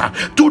us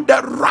to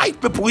the right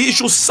people. He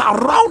should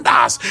surround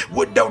us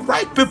with the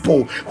right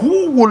people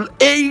who will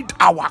aid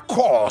our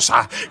cause.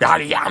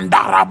 Yarianda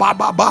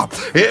rababa,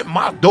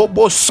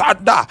 emadobo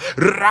sada,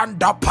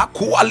 randa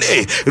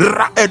pakuale,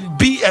 and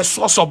be a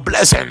source of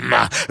blessing.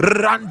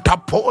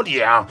 Randa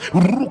polia,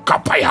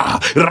 rukapaya,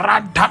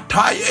 randa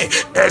taye,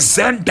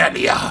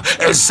 ezendelia,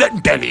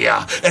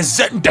 ezendelia,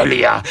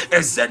 ezendelia,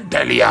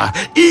 ezendelia.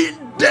 In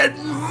the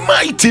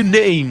mighty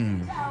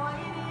name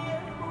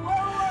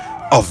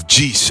of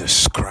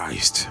Jesus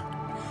Christ.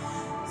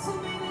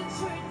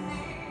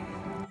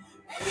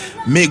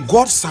 May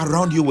God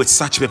surround you with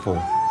such people.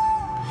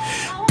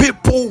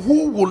 People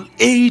who will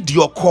aid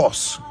your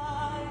cause.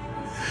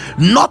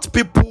 Not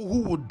people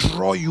who will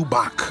draw you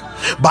back,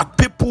 but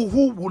people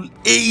who will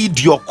aid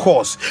your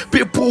cause.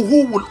 People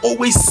who will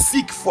always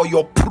seek for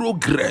your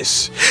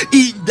progress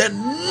in the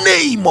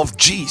name of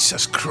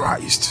Jesus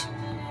Christ.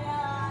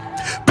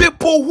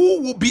 People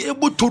who will be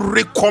able to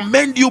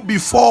recommend you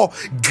before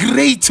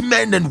great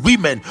men and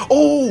women.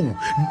 Oh,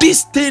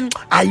 this thing,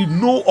 I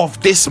know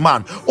of this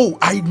man. Oh,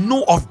 I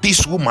know of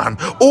this woman.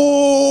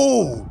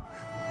 Oh,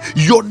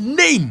 your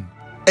name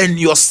and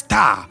your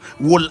star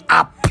will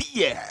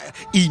appear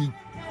in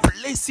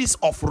places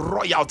of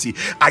royalty.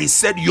 I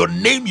said your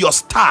name, your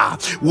star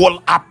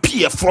will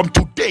appear from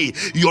today.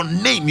 Your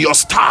name, your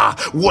star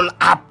will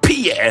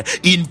appear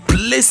in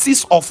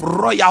places of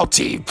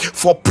royalty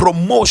for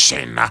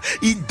promotion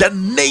in the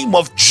name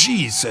of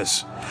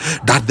Jesus,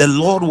 that the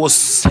Lord will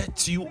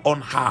set you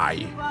on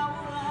high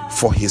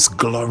for his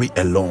glory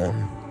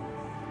alone.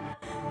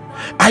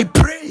 I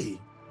pray,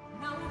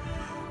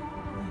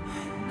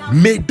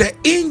 may the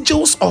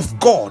angels of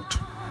God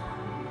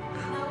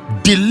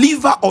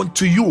deliver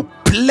unto you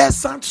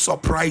pleasant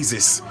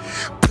surprises,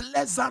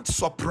 pleasant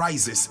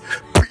surprises,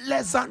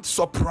 pleasant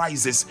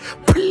surprises,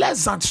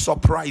 pleasant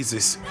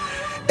surprises,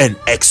 and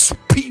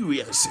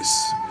experiences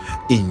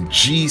in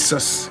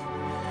Jesus'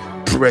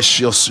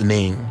 precious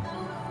name.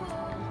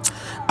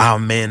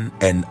 Amen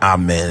and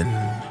amen.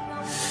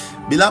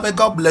 Beloved,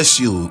 God bless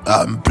you.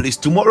 Please,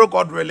 tomorrow,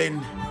 God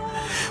willing,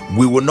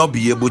 we will not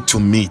be able to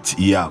meet.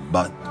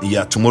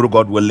 Tomorrow,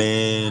 God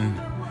willing,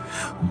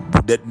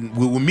 That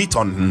we will meet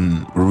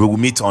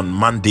on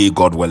Monday,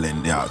 God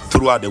willing. Yeah,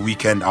 throughout the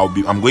weekend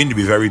I'm going to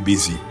be very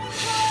busy.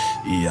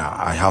 Yeah,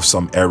 I have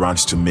some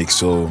errands to make,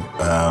 so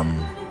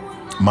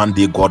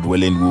Monday, God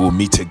willing, we will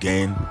meet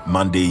again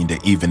Monday in the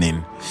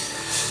evening.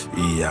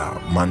 Yeah,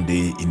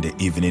 Monday in the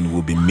evening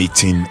we'll be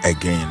meeting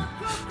again.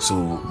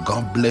 So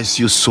God bless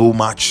you so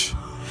much,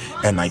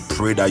 and I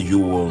pray that you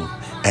will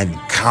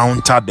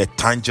encounter the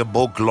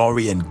tangible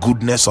glory and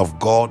goodness of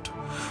God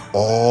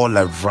all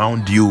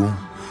around you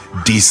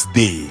this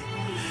day,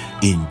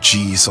 in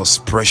Jesus'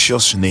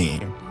 precious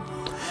name.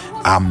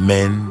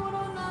 Amen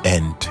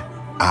and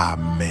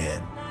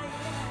amen.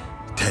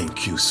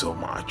 Thank you so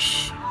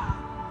much.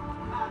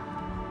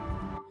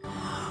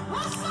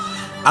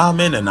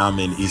 Amen and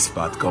amen.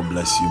 Ispat, God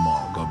bless you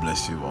more. God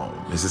bless you more.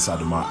 Mrs.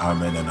 Aduma,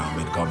 amen and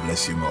amen. God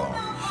bless you more.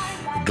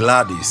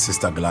 Gladys,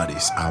 Sister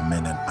Gladys,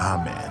 amen and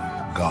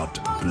amen. God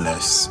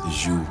bless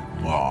you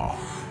more.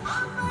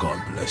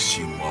 God bless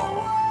you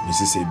more.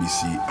 Mrs.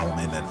 ABC,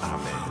 amen and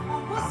amen.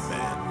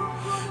 Amen.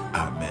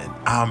 Amen.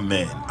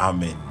 Amen.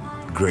 Amen.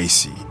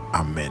 Gracie,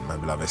 amen. My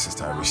beloved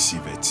sister, I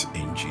receive it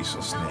in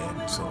Jesus'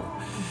 name. So,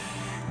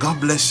 God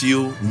bless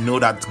you. Know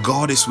that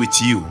God is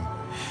with you.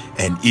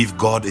 And if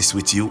God is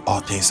with you,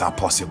 all things are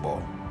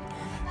possible.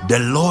 The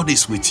Lord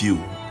is with you.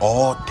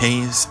 All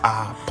things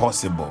are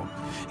possible.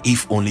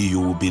 If only you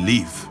will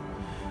believe.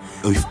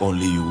 If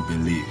only you will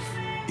believe.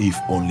 If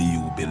only you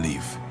will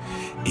believe.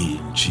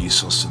 In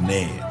Jesus'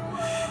 name.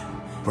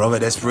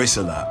 Prophetess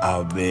Priscilla,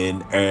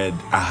 amen. And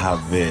I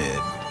have been.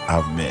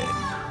 Amen.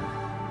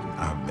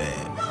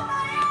 Amen.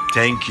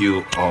 Thank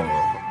you all.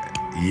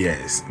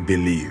 Yes,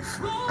 believe.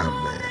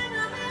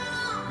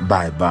 Amen.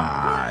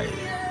 Bye-bye.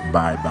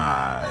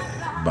 Bye-bye.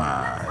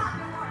 Bye.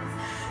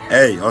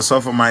 Hey, also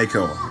for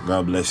Michael,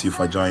 God bless you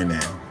for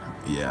joining.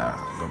 Yeah,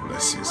 God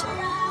bless you, sir.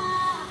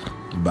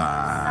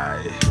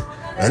 Bye.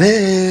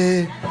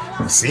 Hey,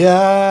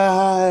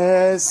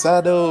 Sia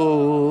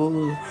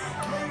Sado,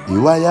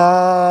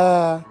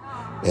 Iwaya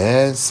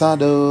and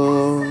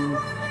Sado.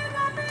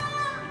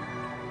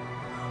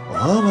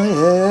 Oh my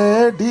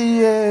head,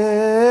 yeah.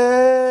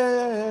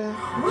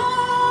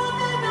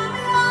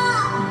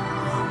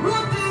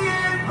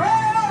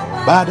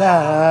 Bada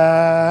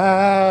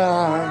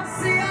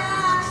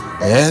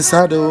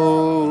Esado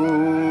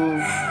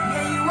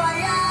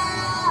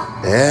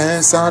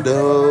Esado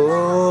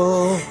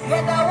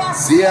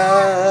Sia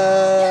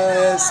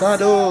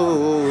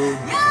Esado